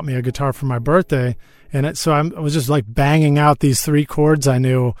actually bought me a guitar for my birthday, and so I was just like banging out these 3 chords I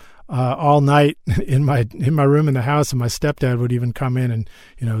knew all night in my room in the house, and my stepdad would even come in and,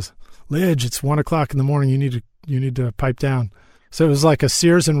 Lidge, it's 1 o'clock in the morning, you need to pipe down. So it was like a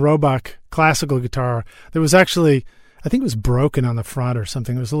Sears and Roebuck classical guitar that was actually, I think it was broken on the front or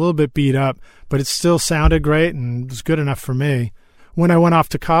something. It was a little bit beat up, but it still sounded great and was good enough for me. When I went off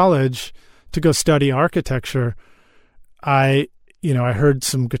to college to go study architecture, I heard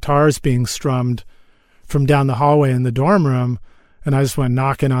some guitars being strummed from down the hallway in the dorm room, and I just went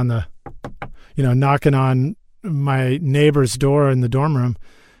knocking on my neighbor's door in the dorm room,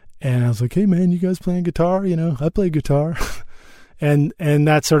 and I was like, hey man, you guys playing guitar? I play guitar. And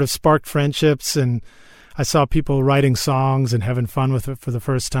that sort of sparked friendships, and I saw people writing songs and having fun with it for the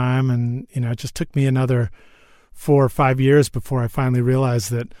first time. And, it just took me another 4 or 5 years before I finally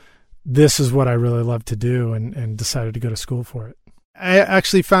realized that this is what I really love to do, and decided to go to school for it. I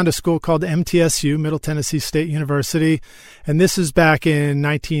actually found a school called MTSU, Middle Tennessee State University, and this is back in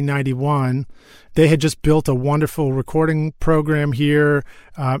 1991. They had just built a wonderful recording program here.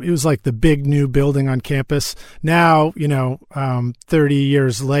 It was like the big new building on campus. Now, 30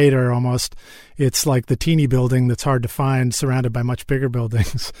 years later almost, it's like the teeny building that's hard to find, surrounded by much bigger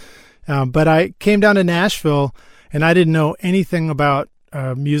buildings. But I came down to Nashville, and I didn't know anything about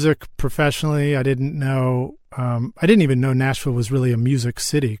music professionally. I didn't even know Nashville was really a music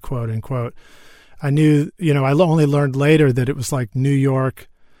city, quote unquote. I knew, I only learned later that it was like New York,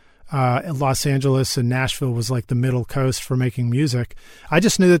 Los Angeles, and Nashville was like the middle coast for making music. I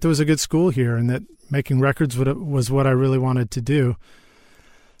just knew that there was a good school here and that making records was what I really wanted to do.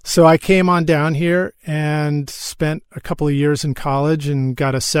 So I came on down here and spent a couple of years in college and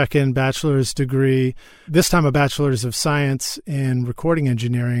got a second bachelor's degree, this time a bachelor's of science in recording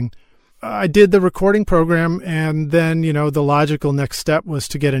engineering. I did the recording program, and then, the logical next step was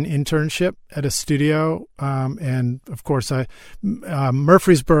to get an internship at a studio. And of course,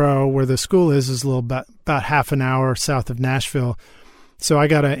 Murfreesboro, where the school is a little about half an hour south of Nashville. So I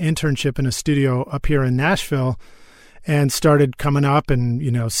got an internship in a studio up here in Nashville and started coming up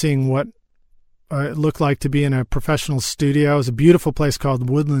and, seeing what it looked like to be in a professional studio. It was a beautiful place called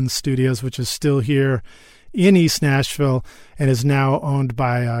Woodland Studios, which is still here in East Nashville and is now owned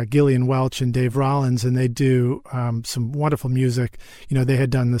by Gillian Welch and Dave Rollins, and they do some wonderful music. They had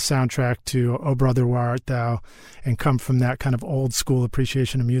done the soundtrack to Oh Brother, Where Art Thou, and come from that kind of old school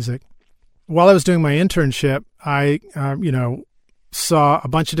appreciation of music. While I was doing my internship, I, saw a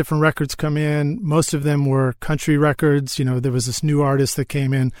bunch of different records come in. Most of them were country records. There was this new artist that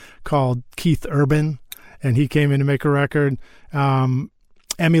came in called Keith Urban, and he came in to make a record.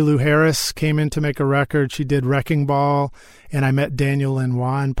 Emmylou Harris came in to make a record. She did Wrecking Ball, and I met Daniel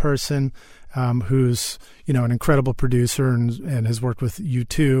Lanois in person, who's an incredible producer and has worked with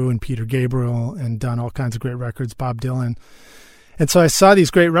U2 and Peter Gabriel and done all kinds of great records, Bob Dylan. And so I saw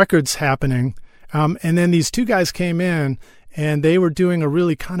these great records happening, and then these two guys came in, and they were doing a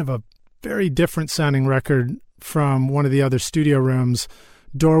really kind of a very different sounding record from one of the other studio rooms.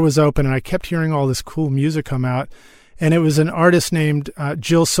 Door was open, and I kept hearing all this cool music come out. And it was an artist named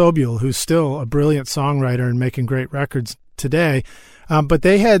Jill Sobule, who's still a brilliant songwriter and making great records today. But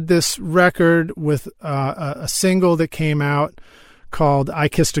they had this record with a single that came out called I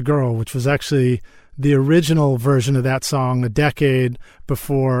Kissed a Girl, which was actually the original version of that song a decade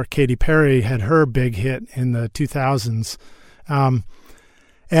before Katy Perry had her big hit in the 2000s.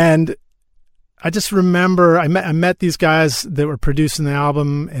 And I just remember I met these guys that were producing the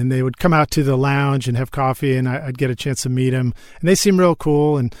album, and they would come out to the lounge and have coffee, and I'd get a chance to meet them. And they seemed real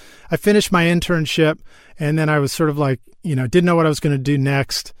cool. And I finished my internship, and then I was sort of like, didn't know what I was going to do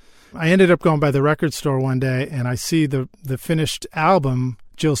next. I ended up going by the record store one day, and I see the finished album,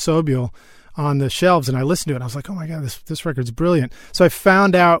 Jill Sobule, on the shelves, and I listened to it, and I was like, oh my God, this record's brilliant. So I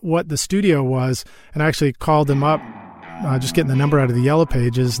found out what the studio was, and I actually called them up, just getting the number out of the Yellow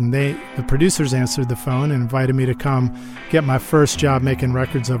Pages, and the producers answered the phone and invited me to come get my first job making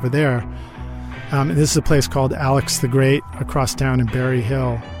records over there. And this is a place called Alex the Great across town in Berry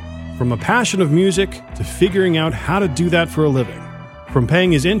Hill. From a passion of music to figuring out how to do that for a living. From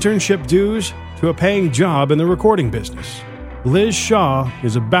paying his internship dues to a paying job in the recording business, Liz Shaw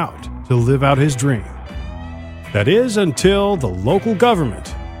is about to live out his dream. That is, until the local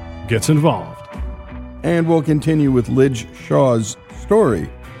government gets involved. And we'll continue with Liz Shaw's story.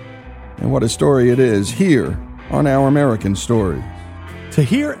 And what a story it is here on Our American Stories. To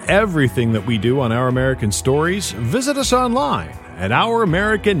hear everything that we do on Our American Stories, visit us online at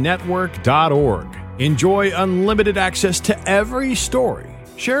ouramericannetwork.org. Enjoy unlimited access to every story.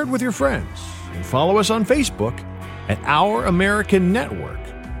 Share it with your friends. And follow us on Facebook at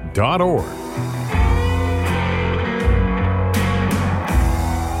ouramericannetwork.org.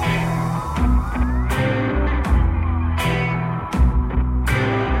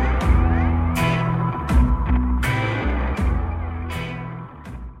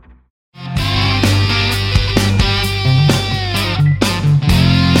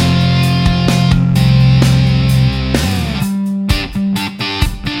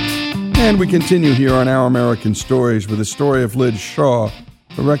 And we continue here on Our American Stories with the story of Liz Shaw,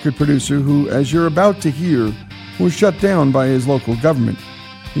 a record producer who, as you're about to hear, was shut down by his local government.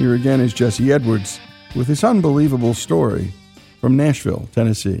 Here again is Jesse Edwards with his unbelievable story from Nashville,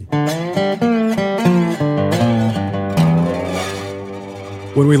 Tennessee.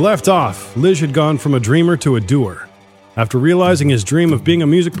 When we left off, Liz had gone from a dreamer to a doer. After realizing his dream of being a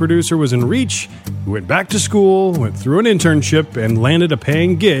music producer was in reach, he went back to school, went through an internship, and landed a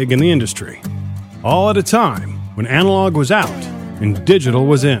paying gig in the industry. All at a time when analog was out and digital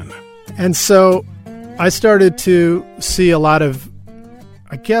was in. And so I started to see a lot of,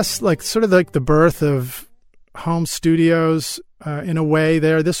 I guess, like sort of like the birth of home studios in a way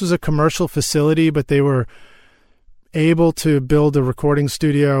there. This was a commercial facility, but they were able to build a recording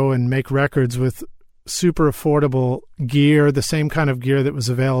studio and make records with super affordable gear, the same kind of gear that was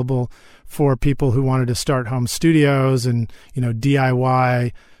available for people who wanted to start home studios and,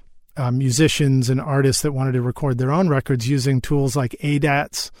 DIY musicians and artists that wanted to record their own records using tools like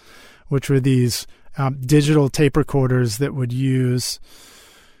ADATs, which were these digital tape recorders that would use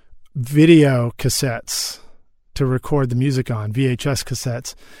video cassettes to record the music on, VHS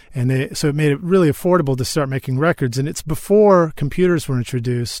cassettes. And so it made it really affordable to start making records. And it's before computers were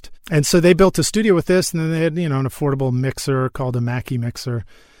introduced. And so they built a studio with this, and then they had, an affordable mixer called a Mackie mixer.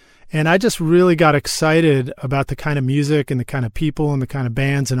 And I just really got excited about the kind of music and the kind of people and the kind of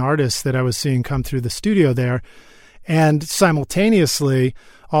bands and artists that I was seeing come through the studio there. And simultaneously,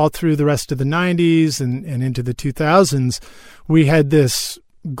 all through the rest of the 90s and into the 2000s, we had this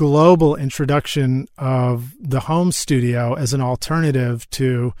global introduction of the home studio as an alternative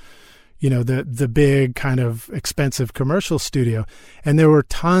to, the big kind of expensive commercial studio. And there were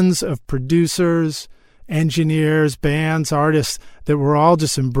tons of producers, engineers, bands, artists that were all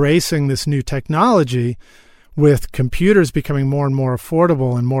just embracing this new technology, with computers becoming more and more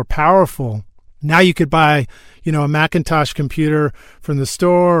affordable and more powerful. Now you could buy, a Macintosh computer from the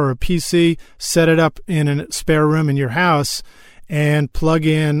store or a PC, set it up in a spare room in your house, and plug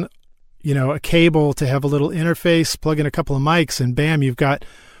in, a cable to have a little interface, plug in a couple of mics, and bam, you've got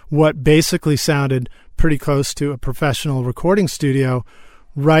what basically sounded pretty close to a professional recording studio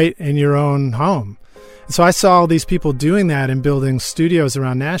right in your own home. And so I saw all these people doing that and building studios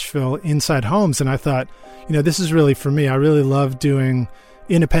around Nashville inside homes, and I thought, this is really for me. I really love doing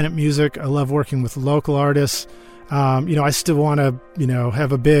independent music. I love working with local artists. I still want to,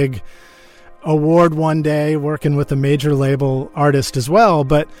 have a big award one day working with a major label artist as well,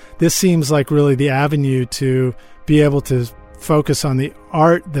 but this seems like really the avenue to be able to focus on the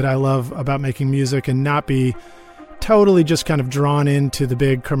art that I love about making music and not be totally just kind of drawn into the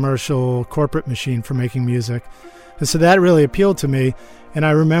big commercial corporate machine for making music. And so that really appealed to me. And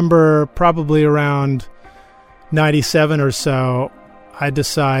I remember probably around 97 or so,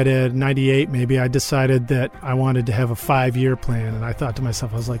 98 maybe, I decided that I wanted to have a 5-year plan. And I thought to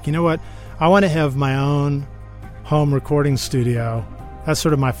myself, I was like, you know what? I want to have my own home recording studio. That's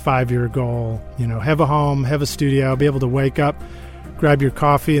sort of my 5-year goal. Have a home, have a studio, be able to wake up, grab your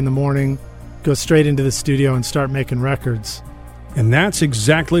coffee in the morning, go straight into the studio and start making records. And that's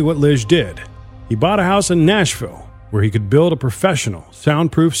exactly what Liz did. He bought a house in Nashville where he could build a professional,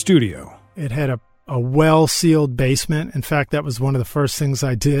 soundproof studio. It had a well-sealed basement. In fact, that was one of the first things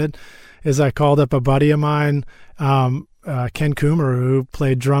I did, is I called up a buddy of mine, Ken Coomer, who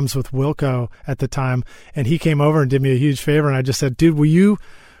played drums with Wilco at the time, and he came over and did me a huge favor. And I just said, dude, will you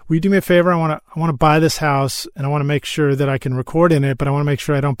do me a favor? I want to buy this house, and I want to make sure that I can record in it, but I want to make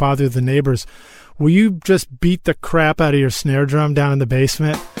sure I don't bother the neighbors. Will you just beat the crap out of your snare drum down in the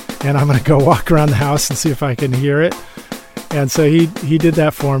basement, and I'm going to go walk around the house and see if I can hear it? And so he did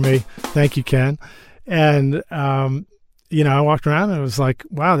that for me. Thank you, Ken. And I walked around and it was like,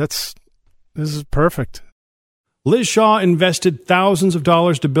 wow, this is perfect. Liz Shaw invested thousands of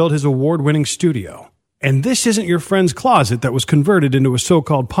dollars to build his award-winning studio. And this isn't your friend's closet that was converted into a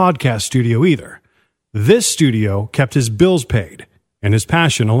so-called podcast studio either. This studio kept his bills paid and his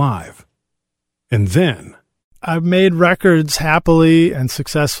passion alive. And then I've made records happily and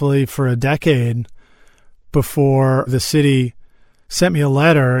successfully for a decade before the city sent me a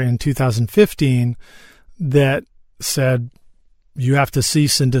letter in 2015 that said, you have to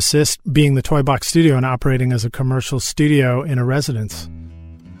cease and desist being the Toy Box Studio and operating as a commercial studio in a residence.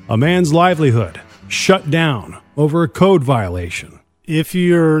 A man's livelihood shut down over a code violation. If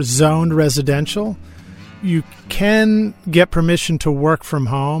you're zoned residential, you can get permission to work from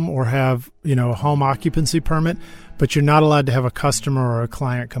home or have, a home occupancy permit, but you're not allowed to have a customer or a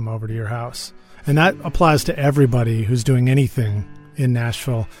client come over to your house. And that applies to everybody who's doing anything in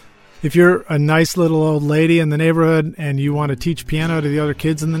Nashville. If you're a nice little old lady in the neighborhood and you want to teach piano to the other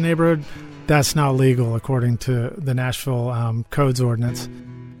kids in the neighborhood, that's not legal according to the Nashville Codes Ordinance.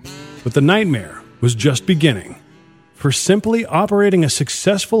 But the nightmare was just beginning. For simply operating a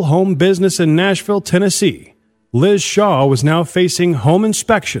successful home business in Nashville, Tennessee, Liz Shaw was now facing home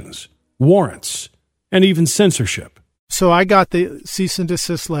inspections, warrants, and even censorship. So I got the cease and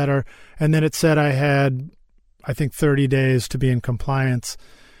desist letter, and then it said I had, 30 days to be in compliance.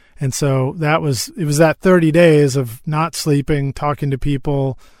 And so it was that 30 days of not sleeping, talking to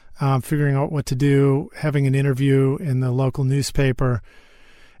people, figuring out what to do, having an interview in the local newspaper.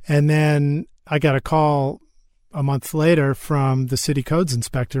 And then I got a call a month later from the city codes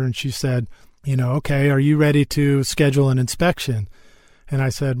inspector, and she said, okay, are you ready to schedule an inspection? And I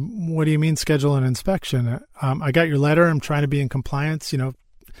said, what do you mean schedule an inspection? I got your letter. I'm trying to be in compliance,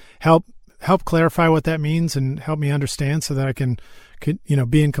 help help clarify what that means and help me understand so that I can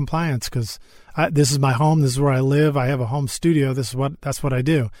be in compliance? Because this is my home. This is where I live. I have a home studio. That's what I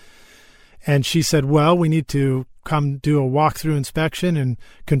do. And she said, well, we need to come do a walkthrough inspection and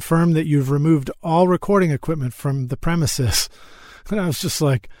confirm that you've removed all recording equipment from the premises. And I was just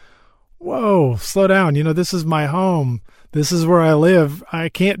like, whoa, slow down. This is my home. This is where I live. I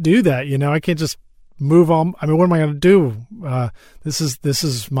can't do that. I can't just move all. I mean, what am I going to do? This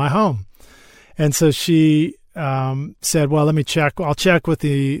is my home. And so she said, well, let me check. I'll check with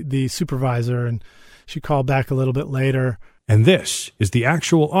the supervisor. And she called back a little bit later. And this is the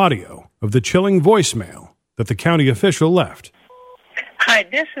actual audio of the chilling voicemail that the county official left. Hi,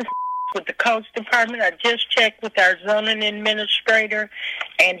 this is with the Coast Department. I just checked with our zoning administrator,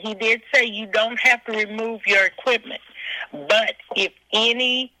 and he did say you don't have to remove your equipment. But if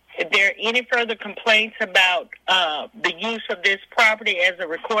there are any further complaints about the use of this property as a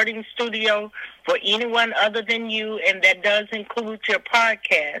recording studio for anyone other than you, and that does include your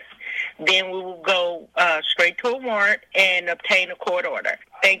podcast, then we will go straight to a warrant and obtain a court order.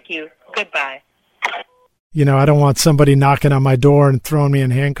 Thank you. Goodbye. I don't want somebody knocking on my door and throwing me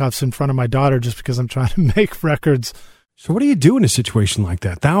in handcuffs in front of my daughter just because I'm trying to make records. So what do you do in a situation like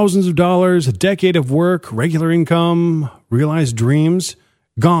that? Thousands of dollars, a decade of work, regular income, realized dreams,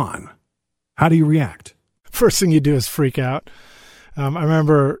 gone. How do you react? First thing you do is freak out. I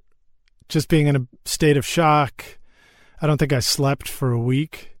remember just being in a state of shock. I don't think I slept for a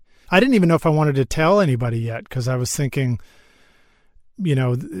week. I didn't even know if I wanted to tell anybody yet because I was thinking,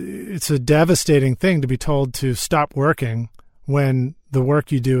 it's a devastating thing to be told to stop working when the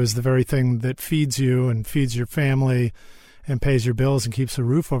work you do is the very thing that feeds you and feeds your family and pays your bills and keeps a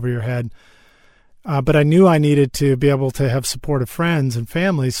roof over your head. But I knew I needed to be able to have supportive friends and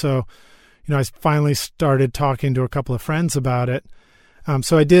family. So, I finally started talking to a couple of friends about it.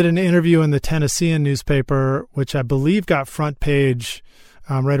 So I did an interview in the Tennessean newspaper, which I believe got front page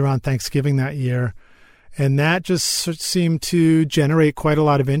right around Thanksgiving that year. And that just seemed to generate quite a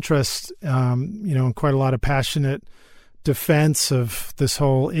lot of interest, and quite a lot of passionate defense of this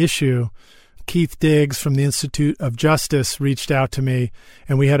whole issue. Keith Diggs from the Institute of Justice reached out to me,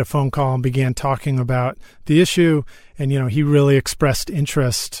 and we had a phone call and began talking about the issue. And, he really expressed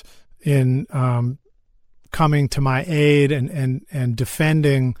interest in coming to my aid and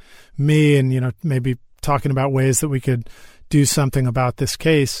defending me and, maybe talking about ways that we could do something about this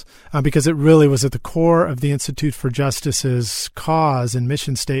case, because it really was at the core of the Institute for Justice's cause and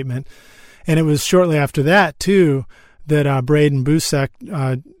mission statement. And it was shortly after that, too, that Braden Busek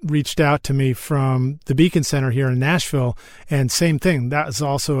reached out to me from the Beacon Center here in Nashville. And same thing, that was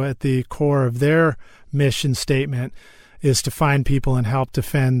also at the core of their mission statement, is to find people and help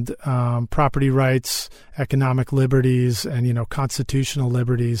defend property rights, economic liberties, and, constitutional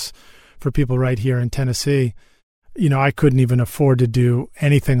liberties for people right here in Tennessee. I couldn't even afford to do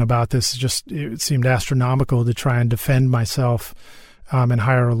anything about this. It seemed astronomical to try and defend myself and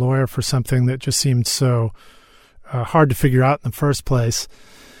hire a lawyer for something that just seemed so hard to figure out in the first place.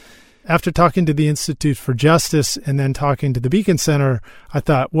 After talking to the Institute for Justice and then talking to the Beacon Center, I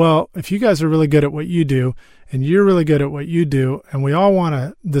thought, well, if you guys are really good at what you do and you're really good at what you do and we all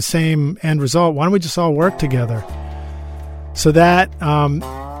want the same end result, why don't we just all work together? So that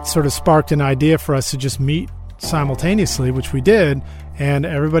sort of sparked an idea for us to just meet simultaneously, which we did, and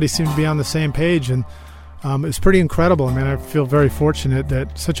everybody seemed to be on the same page, and it was pretty incredible. I mean, I feel very fortunate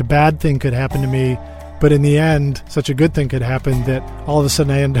that such a bad thing could happen to me, but in the end, such a good thing could happen that all of a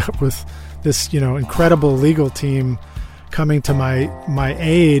sudden I end up with this, incredible legal team coming to my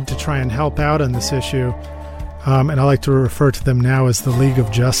aid to try and help out on this issue, and I like to refer to them now as the League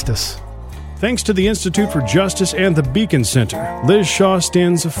of Justice. Thanks to the Institute for Justice and the Beacon Center, Liz Shaw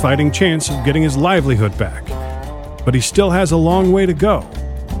stands a fighting chance of getting his livelihood back. But he still has a long way to go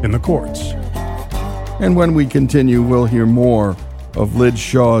in the courts. And when we continue, we'll hear more of Liz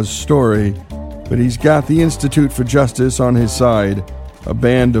Shaw's story. But he's got the Institute for Justice on his side, a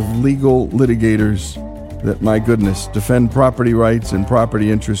band of legal litigators that, my goodness, defend property rights and property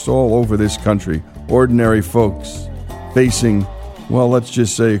interests all over this country. Ordinary folks facing, well, let's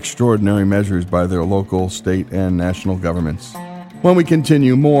just say extraordinary measures by their local, state, and national governments. When we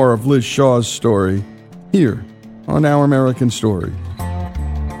continue, more of Liz Shaw's story here on Our American Story.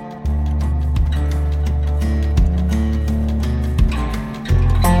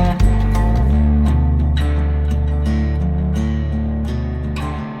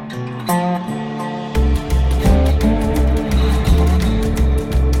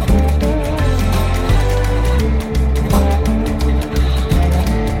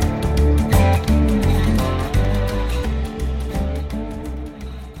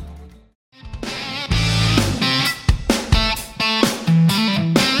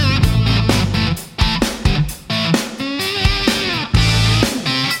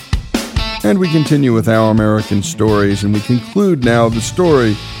 And we continue with Our American Stories, and we conclude now the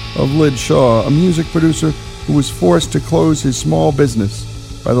story of Liz Shaw, a music producer who was forced to close his small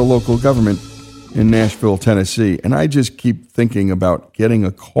business by the local government in Nashville, Tennessee. And I just keep thinking about getting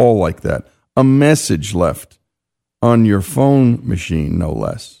a call like that, a message left on your phone machine, no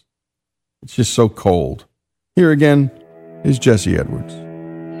less. It's just so cold. Here again is Jesse Edwards.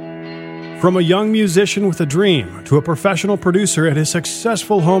 From a young musician with a dream to a professional producer at his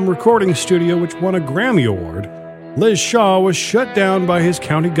successful home recording studio which won a Grammy Award, Liz Shaw was shut down by his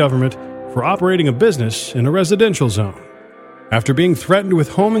county government for operating a business in a residential zone. After being threatened with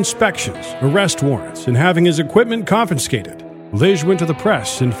home inspections, arrest warrants, and having his equipment confiscated, Liz went to the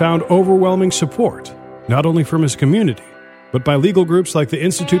press and found overwhelming support, not only from his community, but by legal groups like the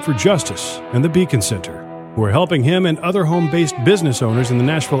Institute for Justice and the Beacon Center, who are helping him and other home-based business owners in the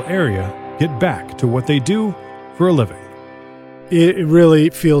Nashville area get back to what they do for a living. It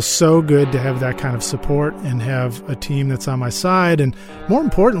really feels so good to have that kind of support and have a team that's on my side. And more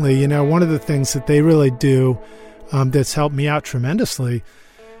importantly, one of the things that they really do that's helped me out tremendously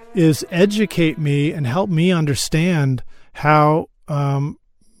is educate me and help me understand how, I'm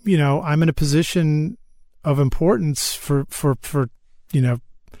in a position of importance for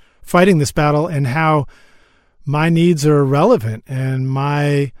fighting this battle, and how my needs are relevant and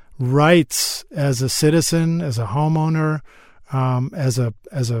my rights as a citizen, as a homeowner, as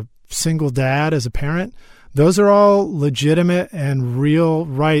a single dad, as a parent, those are all legitimate and real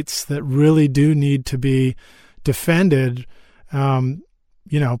rights that really do need to be defended,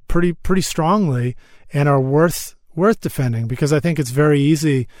 pretty strongly, and are worth defending, because I think it's very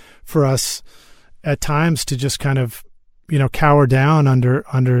easy for us at times to just kind of, cower down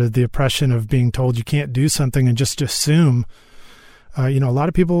under the oppression of being told you can't do something and just assume. A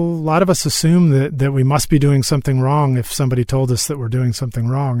lot of us assume that we must be doing something wrong if somebody told us that we're doing something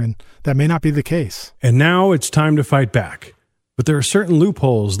wrong, and that may not be the case. And now it's time to fight back. But there are certain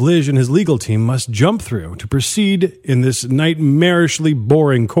loopholes Liz and his legal team must jump through to proceed in this nightmarishly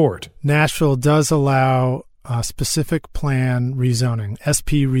boring court. Nashville does allow specific plan rezoning,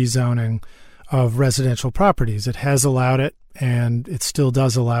 SP rezoning of residential properties. It has allowed it, and it still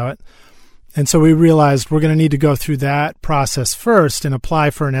does allow it. And so we realized we're going to need to go through that process first and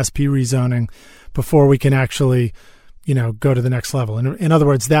apply for an SP rezoning before we can actually, go to the next level. In other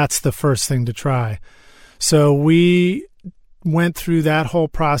words, that's the first thing to try. So we went through that whole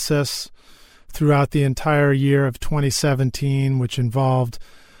process throughout the entire year of 2017, which involved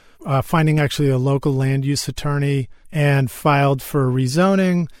finding actually a local land use attorney, and filed for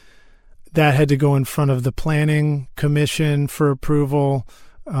rezoning. That had to go in front of the Planning Commission for approval.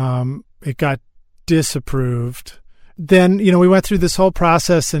 It got disapproved. Then, we went through this whole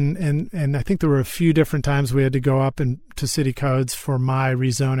process, and I think there were a few different times we had to go up to city codes for my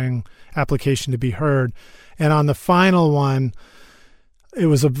rezoning application to be heard. And on the final one, it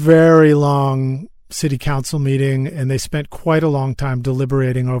was a very long city council meeting, and they spent quite a long time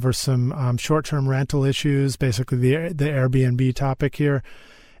deliberating over some short-term rental issues, basically the Airbnb topic here.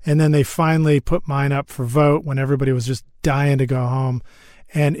 And then they finally put mine up for vote when everybody was just dying to go home.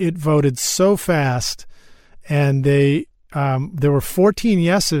 And it voted so fast, and there were 14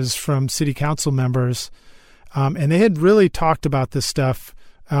 yeses from city council members, and they had really talked about this stuff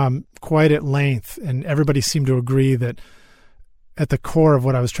quite at length, and everybody seemed to agree that at the core of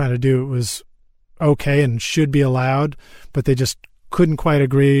what I was trying to do, it was okay and should be allowed, but they just couldn't quite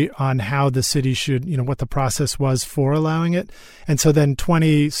agree on how the city should, what the process was for allowing it. And so then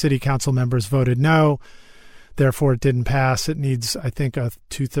 20 city council members voted no. Therefore, it didn't pass. It needs, I think, a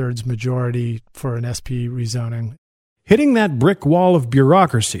 2/3 majority for an SP rezoning. Hitting that brick wall of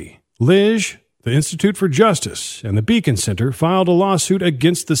bureaucracy, Liz, the Institute for Justice, and the Beacon Center filed a lawsuit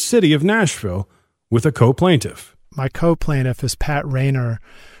against the city of Nashville with a co-plaintiff. My co-plaintiff is Pat Rayner,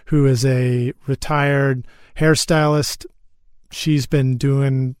 who is a retired hairstylist. She's been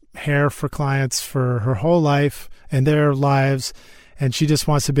doing hair for clients for her whole life and their lives, and she just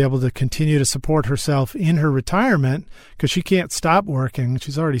wants to be able to continue to support herself in her retirement because she can't stop working.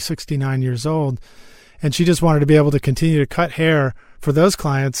 She's already 69 years old, and she just wanted to be able to continue to cut hair for those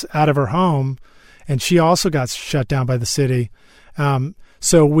clients out of her home, and she also got shut down by the city.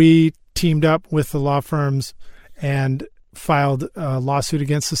 So we teamed up with the law firms and filed a lawsuit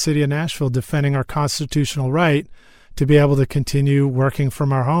against the city of Nashville defending our constitutional right to be able to continue working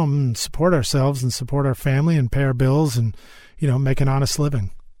from our home and support ourselves and support our family and pay our bills and, make an honest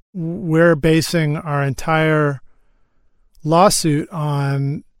living. We're basing our entire lawsuit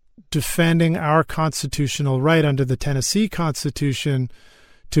on defending our constitutional right under the Tennessee Constitution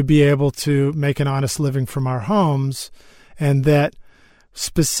to be able to make an honest living from our homes, and that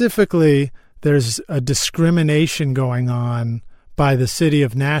Specifically, there's a discrimination going on by the city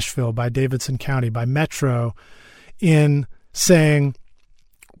of Nashville, by Davidson County, by Metro, in saying,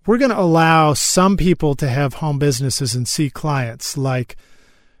 we're going to allow some people to have home businesses and see clients, like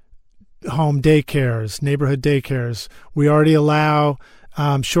home daycares, neighborhood daycares. We already allow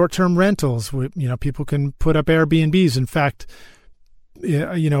short-term rentals. People can put up Airbnbs. In fact,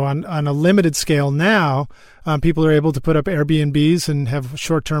 on a limited scale now, people are able to put up Airbnbs and have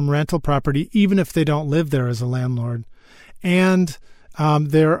short-term rental property, even if they don't live there as a landlord. And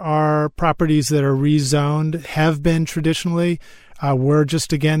there are properties that are rezoned, have been traditionally, were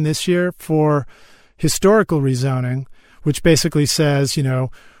just again this year for historical rezoning, which basically says,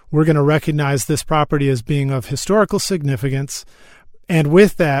 we're going to recognize this property as being of historical significance. And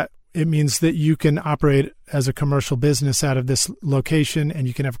with that, it means that you can operate as a commercial business out of this location, and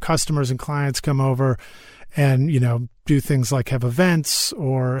you can have customers and clients come over and, do things like have events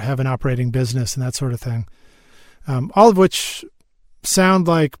or have an operating business and that sort of thing. All of which sound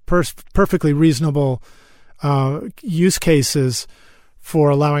like perfectly reasonable use cases for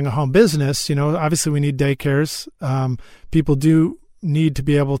allowing a home business. Obviously we need daycares. People do need to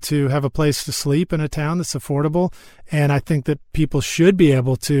be able to have a place to sleep in a town that's affordable. And I think that people should be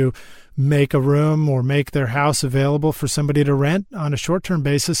able to make a room or make their house available for somebody to rent on a short-term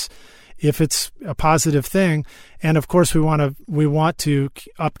basis if it's a positive thing. And of course we want to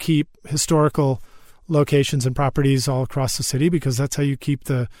upkeep historical locations and properties all across the city, because that's how you keep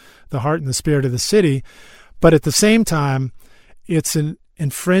the heart and the spirit of the city. But at the same time, it's an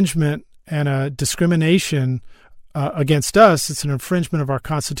infringement and a discrimination against us. It's an infringement of our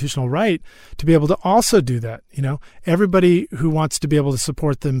constitutional right to be able to also do that. Everybody who wants to be able to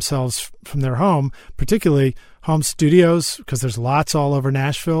support themselves from their home, particularly home studios, because there's lots all over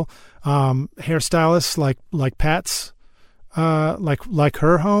Nashville, hairstylists like Pat's, like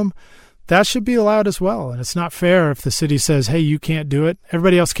her home, that should be allowed as well. And it's not fair if the city says, hey, you can't do it.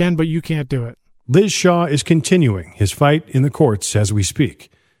 Everybody else can, but you can't do it. Liz Shaw is continuing his fight in the courts as we speak,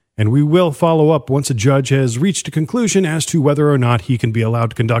 and we will follow up once a judge has reached a conclusion as to whether or not he can be allowed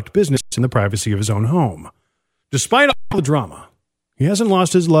to conduct business in the privacy of his own home. Despite all the drama, he hasn't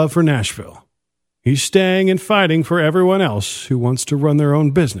lost his love for Nashville. He's staying and fighting for everyone else who wants to run their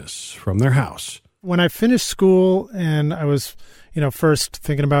own business from their house. When I finished school and I was, first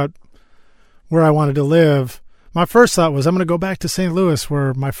thinking about where I wanted to live, my first thought was, I'm going to go back to St. Louis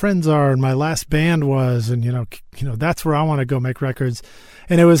where my friends are and my last band was, and that's where I want to go make records.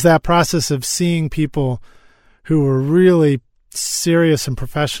 And it was that process of seeing people who were really serious and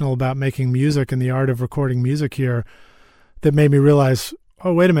professional about making music and the art of recording music here that made me realize,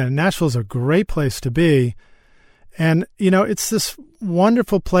 oh, wait a minute, Nashville's a great place to be. And, it's this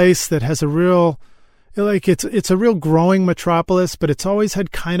wonderful place that has a real, it's a real growing metropolis, but it's always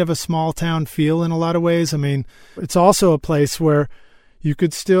had kind of a small town feel in a lot of ways. I mean, it's also a place where you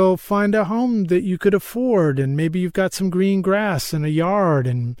could still find a home that you could afford, and maybe you've got some green grass and a yard,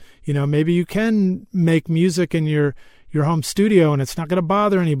 and, maybe you can make music in your home studio and it's not going to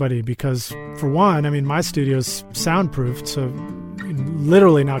bother anybody because, for one, my studio's soundproofed, so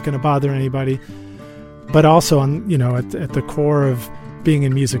literally not going to bother anybody. But also, at the core of being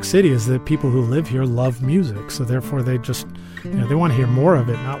in Music City is that people who live here love music. So therefore they just, they want to hear more of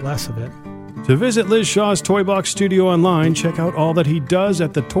it, not less of it. To visit Liz Shaw's Toy Box Studio online, check out all that he does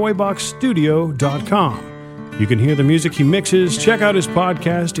at thetoyboxstudio.com. You can hear the music he mixes, check out his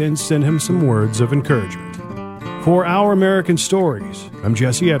podcast, and send him some words of encouragement. For Our American Stories, I'm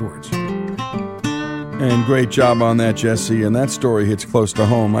Jesse Edwards. And great job on that, Jesse. And that story hits close to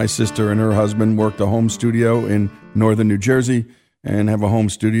home. My sister and her husband worked a home studio in northern New Jersey and have a home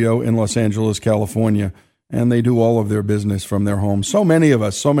studio in Los Angeles, California. And they do all of their business from their home. So many of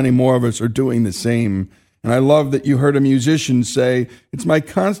us, so many more of us are doing the same. And I love that you heard a musician say, it's my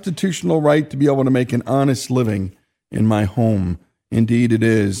constitutional right to be able to make an honest living in my home. Indeed it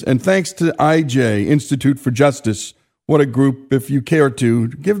is. And thanks to IJ, Institute for Justice. What a group. If you care to,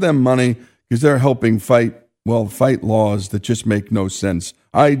 give them money because they're helping fight laws that just make no sense.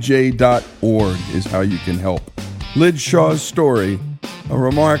 IJ.org is how you can help. Liz Shaw's story, a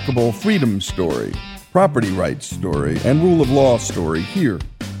remarkable freedom story, property rights story, and rule of law story here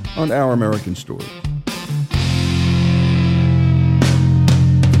on Our American Story.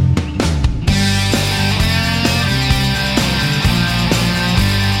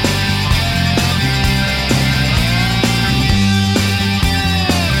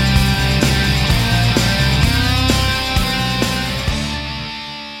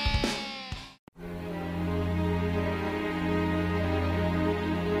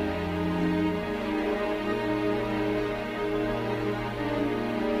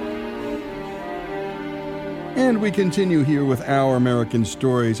 And we continue here with Our American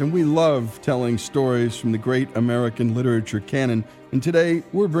Stories, and we love telling stories from the great American literature canon, and today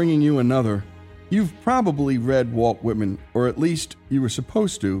we're bringing you another. You've probably read Walt Whitman, or at least you were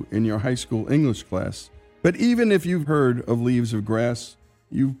supposed to in your high school English class. But even if you've heard of Leaves of Grass,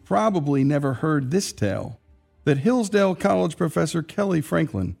 you've probably never heard this tale that Hillsdale College professor Kelly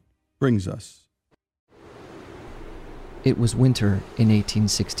Franklin brings us. It was winter in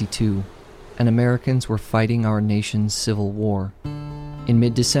 1862, and Americans were fighting our nation's Civil War. In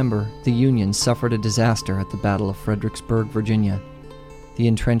mid-December, the Union suffered a disaster at the Battle of Fredericksburg, Virginia. The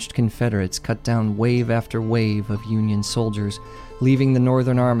entrenched Confederates cut down wave after wave of Union soldiers, leaving the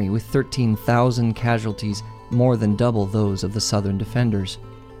Northern Army with 13,000 casualties, more than double those of the Southern defenders.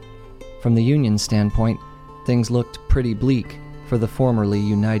 From the Union standpoint, things looked pretty bleak for the formerly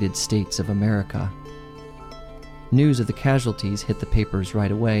United States of America. News of the casualties hit the papers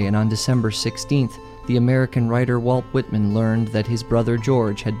right away, and on December 16th, the American writer Walt Whitman learned that his brother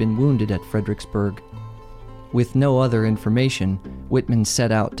George had been wounded at Fredericksburg. With no other information, Whitman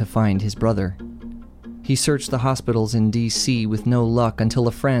set out to find his brother. He searched the hospitals in D.C. with no luck until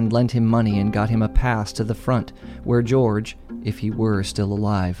a friend lent him money and got him a pass to the front, where George, if he were still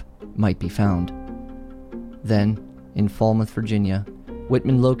alive, might be found. Then, in Falmouth, Virginia,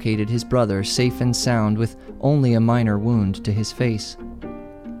 Whitman located his brother safe and sound with only a minor wound to his face.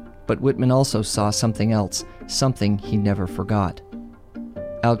 But Whitman also saw something else, something he never forgot.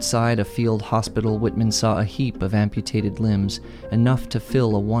 Outside a field hospital, Whitman saw a heap of amputated limbs, enough to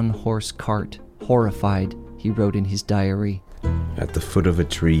fill a one-horse cart. Horrified, he wrote in his diary, "At the foot of a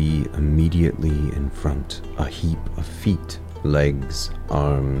tree, immediately in front, a heap of feet, legs,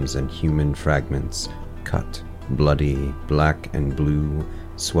 arms, and human fragments, cut, bloody, black and blue,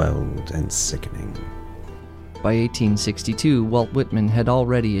 swelled and sickening." By 1862, Walt Whitman had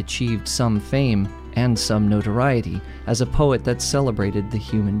already achieved some fame and some notoriety as a poet that celebrated the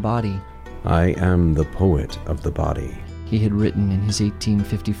human body. "I am the poet of the body," he had written in his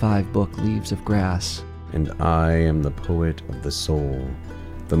 1855 book Leaves of Grass. "And I am the poet of the soul.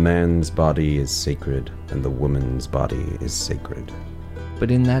 The man's body is sacred, and the woman's body is sacred."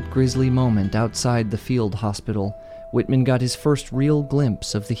 But in that grisly moment outside the field hospital, Whitman got his first real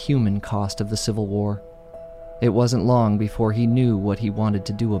glimpse of the human cost of the Civil War. It wasn't long before he knew what he wanted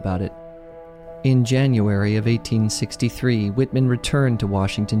to do about it. In January of 1863, Whitman returned to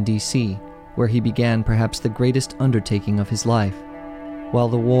Washington, D.C., where he began perhaps the greatest undertaking of his life. While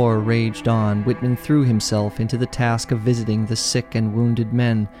the war raged on, Whitman threw himself into the task of visiting the sick and wounded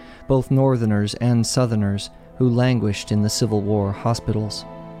men, both Northerners and Southerners, who languished in the Civil War hospitals.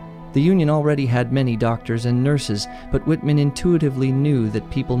 The Union already had many doctors and nurses, but Whitman intuitively knew that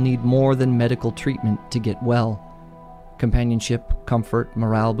people need more than medical treatment to get well. Companionship, comfort,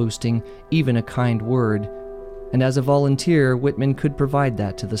 morale boosting, even a kind word. And as a volunteer, Whitman could provide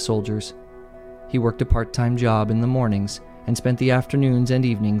that to the soldiers. He worked a part-time job in the mornings and spent the afternoons and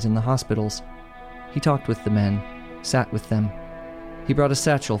evenings in the hospitals. He talked with the men, sat with them. He brought a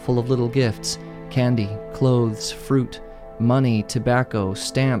satchel full of little gifts: candy, clothes, fruit, money, tobacco,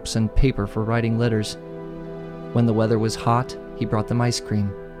 stamps, and paper for writing letters. When the weather was hot, he brought them ice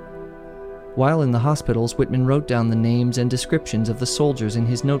cream. While in the hospitals, Whitman wrote down the names and descriptions of the soldiers in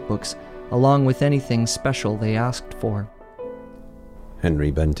his notebooks, along with anything special they asked for.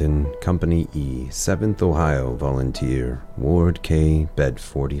 "Henry Benton, Company E, 7th Ohio Volunteer, Ward K, Bed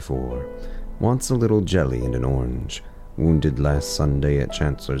 44. Wants a little jelly and an orange. Wounded last Sunday at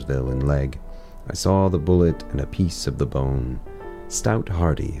Chancellorsville in leg. I saw the bullet and a piece of the bone. Stout,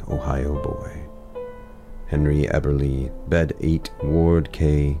 hardy Ohio boy. Henry Eberly, Bed 8, Ward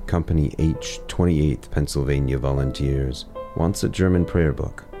K, Company H, 28th Pennsylvania Volunteers. Wants a German prayer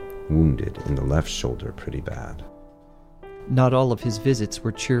book. Wounded in the left shoulder pretty bad." Not all of his visits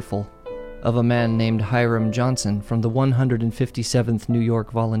were cheerful. Of a man named Hiram Johnson from the 157th New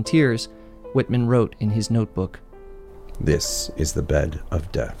York Volunteers, Whitman wrote in his notebook, "This is the bed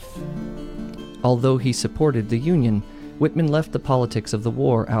of death." Although he supported the Union, Whitman left the politics of the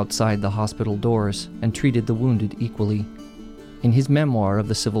war outside the hospital doors and treated the wounded equally. In his memoir of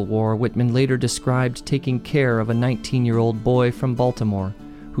the Civil War, Whitman later described taking care of a 19-year-old boy from Baltimore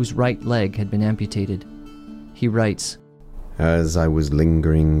whose right leg had been amputated. He writes, "As I was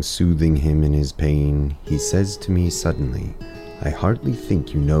lingering, soothing him in his pain, he says to me suddenly, 'I hardly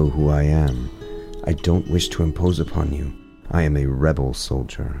think you know who I am. I don't wish to impose upon you. I am a rebel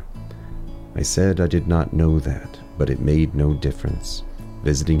soldier.' I said I did not know that, but it made no difference,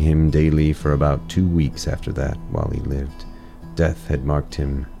 visiting him daily for about 2 weeks after that while he lived. Death had marked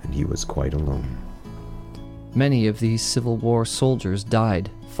him, and he was quite alone." Many of these Civil War soldiers died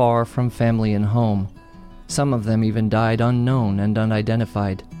far from family and home. Some of them even died unknown and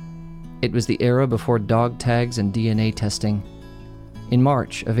unidentified. It was the era before dog tags and DNA testing. In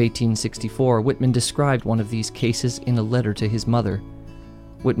March of 1864, Whitman described one of these cases in a letter to his mother.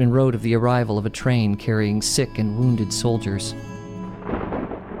 Whitman wrote of the arrival of a train carrying sick and wounded soldiers.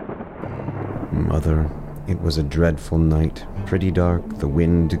 Mother, it was a dreadful night, pretty dark, the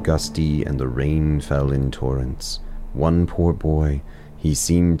wind gusty, and the rain fell in torrents. One poor boy, he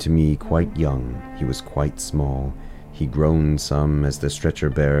seemed to me quite young, he was quite small. He groaned some as the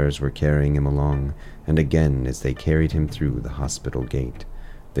stretcher-bearers were carrying him along, and again as they carried him through the hospital gate.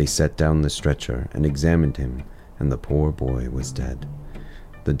 They set down the stretcher and examined him, and the poor boy was dead.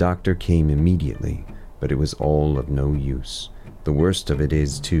 The doctor came immediately, but it was all of no use. The worst of it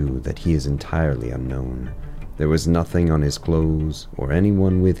is, too, that he is entirely unknown. There was nothing on his clothes or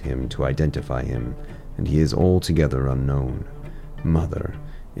anyone with him to identify him, and he is altogether unknown. Mother,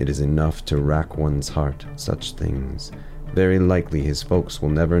 it is enough to rack one's heart, such things. Very likely his folks will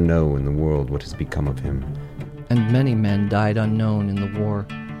never know in the world what has become of him. And many men died unknown in the war.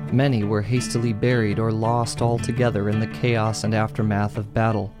 Many were hastily buried or lost altogether in the chaos and aftermath of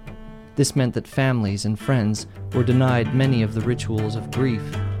battle. This meant that families and friends were denied many of the rituals of grief.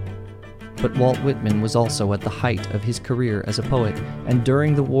 But Walt Whitman was also at the height of his career as a poet, and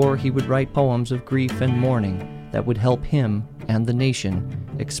during the war he would write poems of grief and mourning that would help him and the nation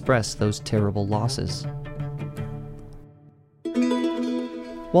express those terrible losses.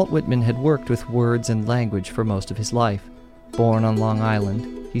 Walt Whitman had worked with words and language for most of his life. Born on Long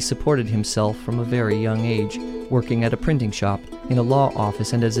Island, he supported himself from a very young age, working at a printing shop, in a law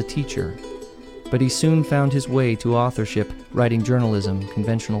office, and as a teacher. But he soon found his way to authorship, writing journalism,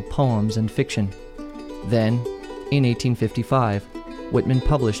 conventional poems, and fiction. Then, in 1855, Whitman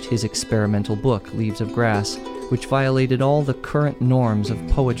published his experimental book, Leaves of Grass, which violated all the current norms of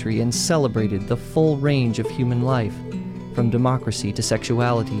poetry and celebrated the full range of human life, from democracy to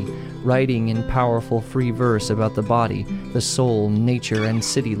sexuality, writing in powerful free verse about the body, the soul, nature, and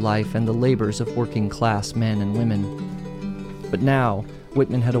city life, and the labors of working-class men and women. But now,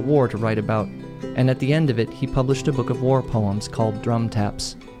 Whitman had a war to write about, and at the end of it, he published a book of war poems called Drum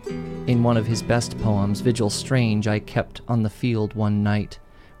Taps. In one of his best poems, Vigil Strange, I Kept on the Field One Night,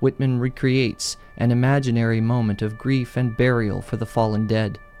 Whitman recreates an imaginary moment of grief and burial for the fallen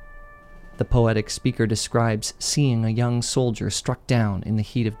dead. The poetic speaker describes seeing a young soldier struck down in the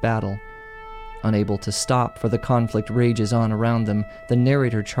heat of battle. Unable to stop, for the conflict rages on around them, the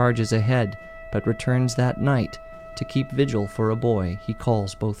narrator charges ahead, but returns that night to keep vigil for a boy he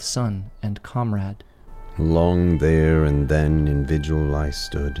calls both son and comrade. Long there and then in vigil I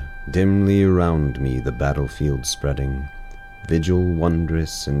stood, dimly around me the battlefield spreading, vigil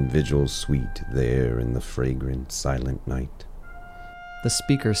wondrous and vigil sweet there in the fragrant silent night. The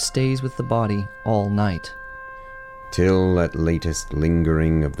speaker stays with the body all night. Till at latest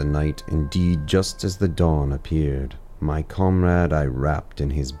lingering of the night, indeed just as the dawn appeared, my comrade I wrapped in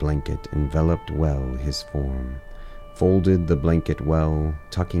his blanket, enveloped well his form, folded the blanket well,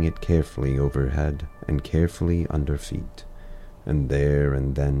 tucking it carefully overhead and carefully under feet, and there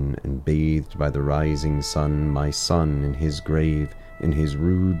and then, and bathed by the rising sun, my son in his grave, in his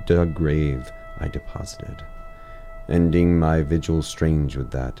rude dug grave, I deposited. Ending my vigil strange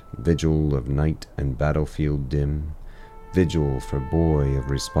with that, vigil of night and battlefield dim, vigil for boy of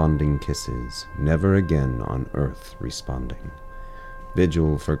responding kisses, never again on earth responding.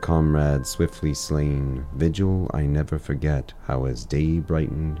 Vigil for comrade swiftly slain, vigil I never forget how as day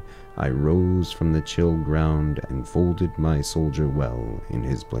brightened, I rose from the chill ground and folded my soldier well in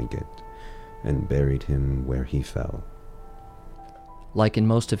his blanket, and buried him where he fell. Like in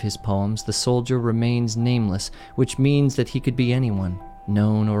most of his poems, the soldier remains nameless, which means that he could be anyone,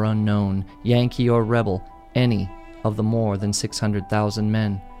 known or unknown, Yankee or rebel, any of the more than 600,000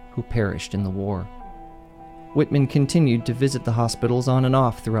 men who perished in the war. Whitman continued to visit the hospitals on and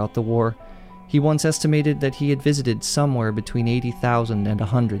off throughout the war. He once estimated that he had visited somewhere between 80,000 and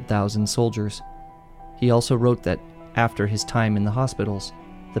 100,000 soldiers. He also wrote that, after his time in the hospitals,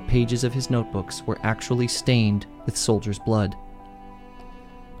 the pages of his notebooks were actually stained with soldiers' blood.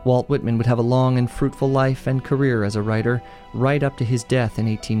 Walt Whitman would have a long and fruitful life and career as a writer, right up to his death in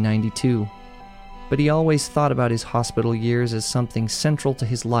 1892. But he always thought about his hospital years as something central to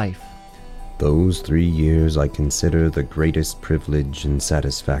his life. Those 3 years I consider the greatest privilege and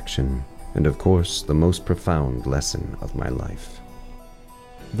satisfaction, and of course the most profound lesson of my life.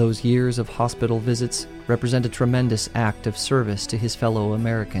 Those years of hospital visits represent a tremendous act of service to his fellow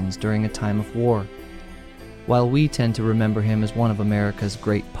Americans during a time of war. While we tend to remember him as one of America's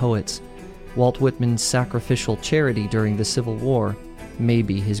great poets, Walt Whitman's sacrificial charity during the Civil War may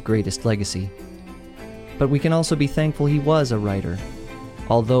be his greatest legacy. But we can also be thankful he was a writer,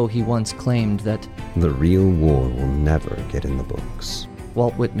 although he once claimed that the real war will never get in the books.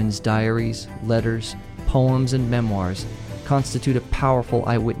 Walt Whitman's diaries, letters, poems, and memoirs constitute a powerful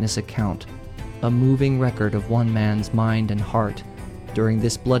eyewitness account, a moving record of one man's mind and heart during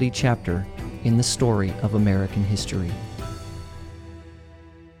this bloody chapter in the story of American history.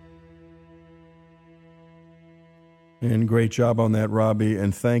 And great job on that, Robbie,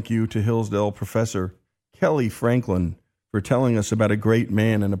 and thank you to Hillsdale professor Kelly Franklin for telling us about a great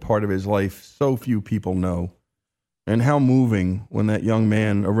man and a part of his life so few people know. And how moving when that young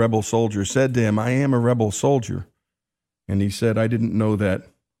man, a rebel soldier, said to him, "I am a rebel soldier." And he said, "I didn't know that,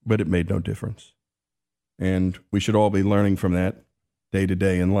 but it made no difference." And we should all be learning from that day to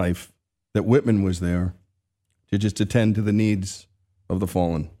day in life, that Whitman was there to just attend to the needs of the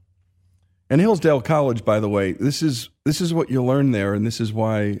fallen. And Hillsdale College, by the way, this is what you learn there, and this is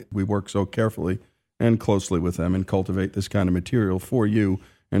why we work so carefully and closely with them and cultivate this kind of material for you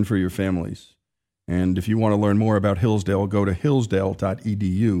and for your families. And if you want to learn more about Hillsdale, go to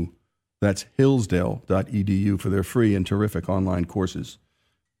hillsdale.edu. That's hillsdale.edu for their free and terrific online courses.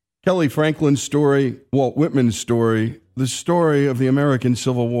 Kelly Franklin's story, Walt Whitman's story, the story of the American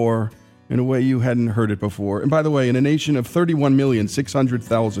Civil War in a way you hadn't heard it before. And by the way, in a nation of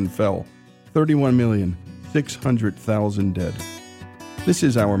 31,600,000 fell, 31,600,000 dead. This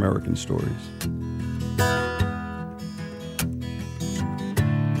is Our American Stories.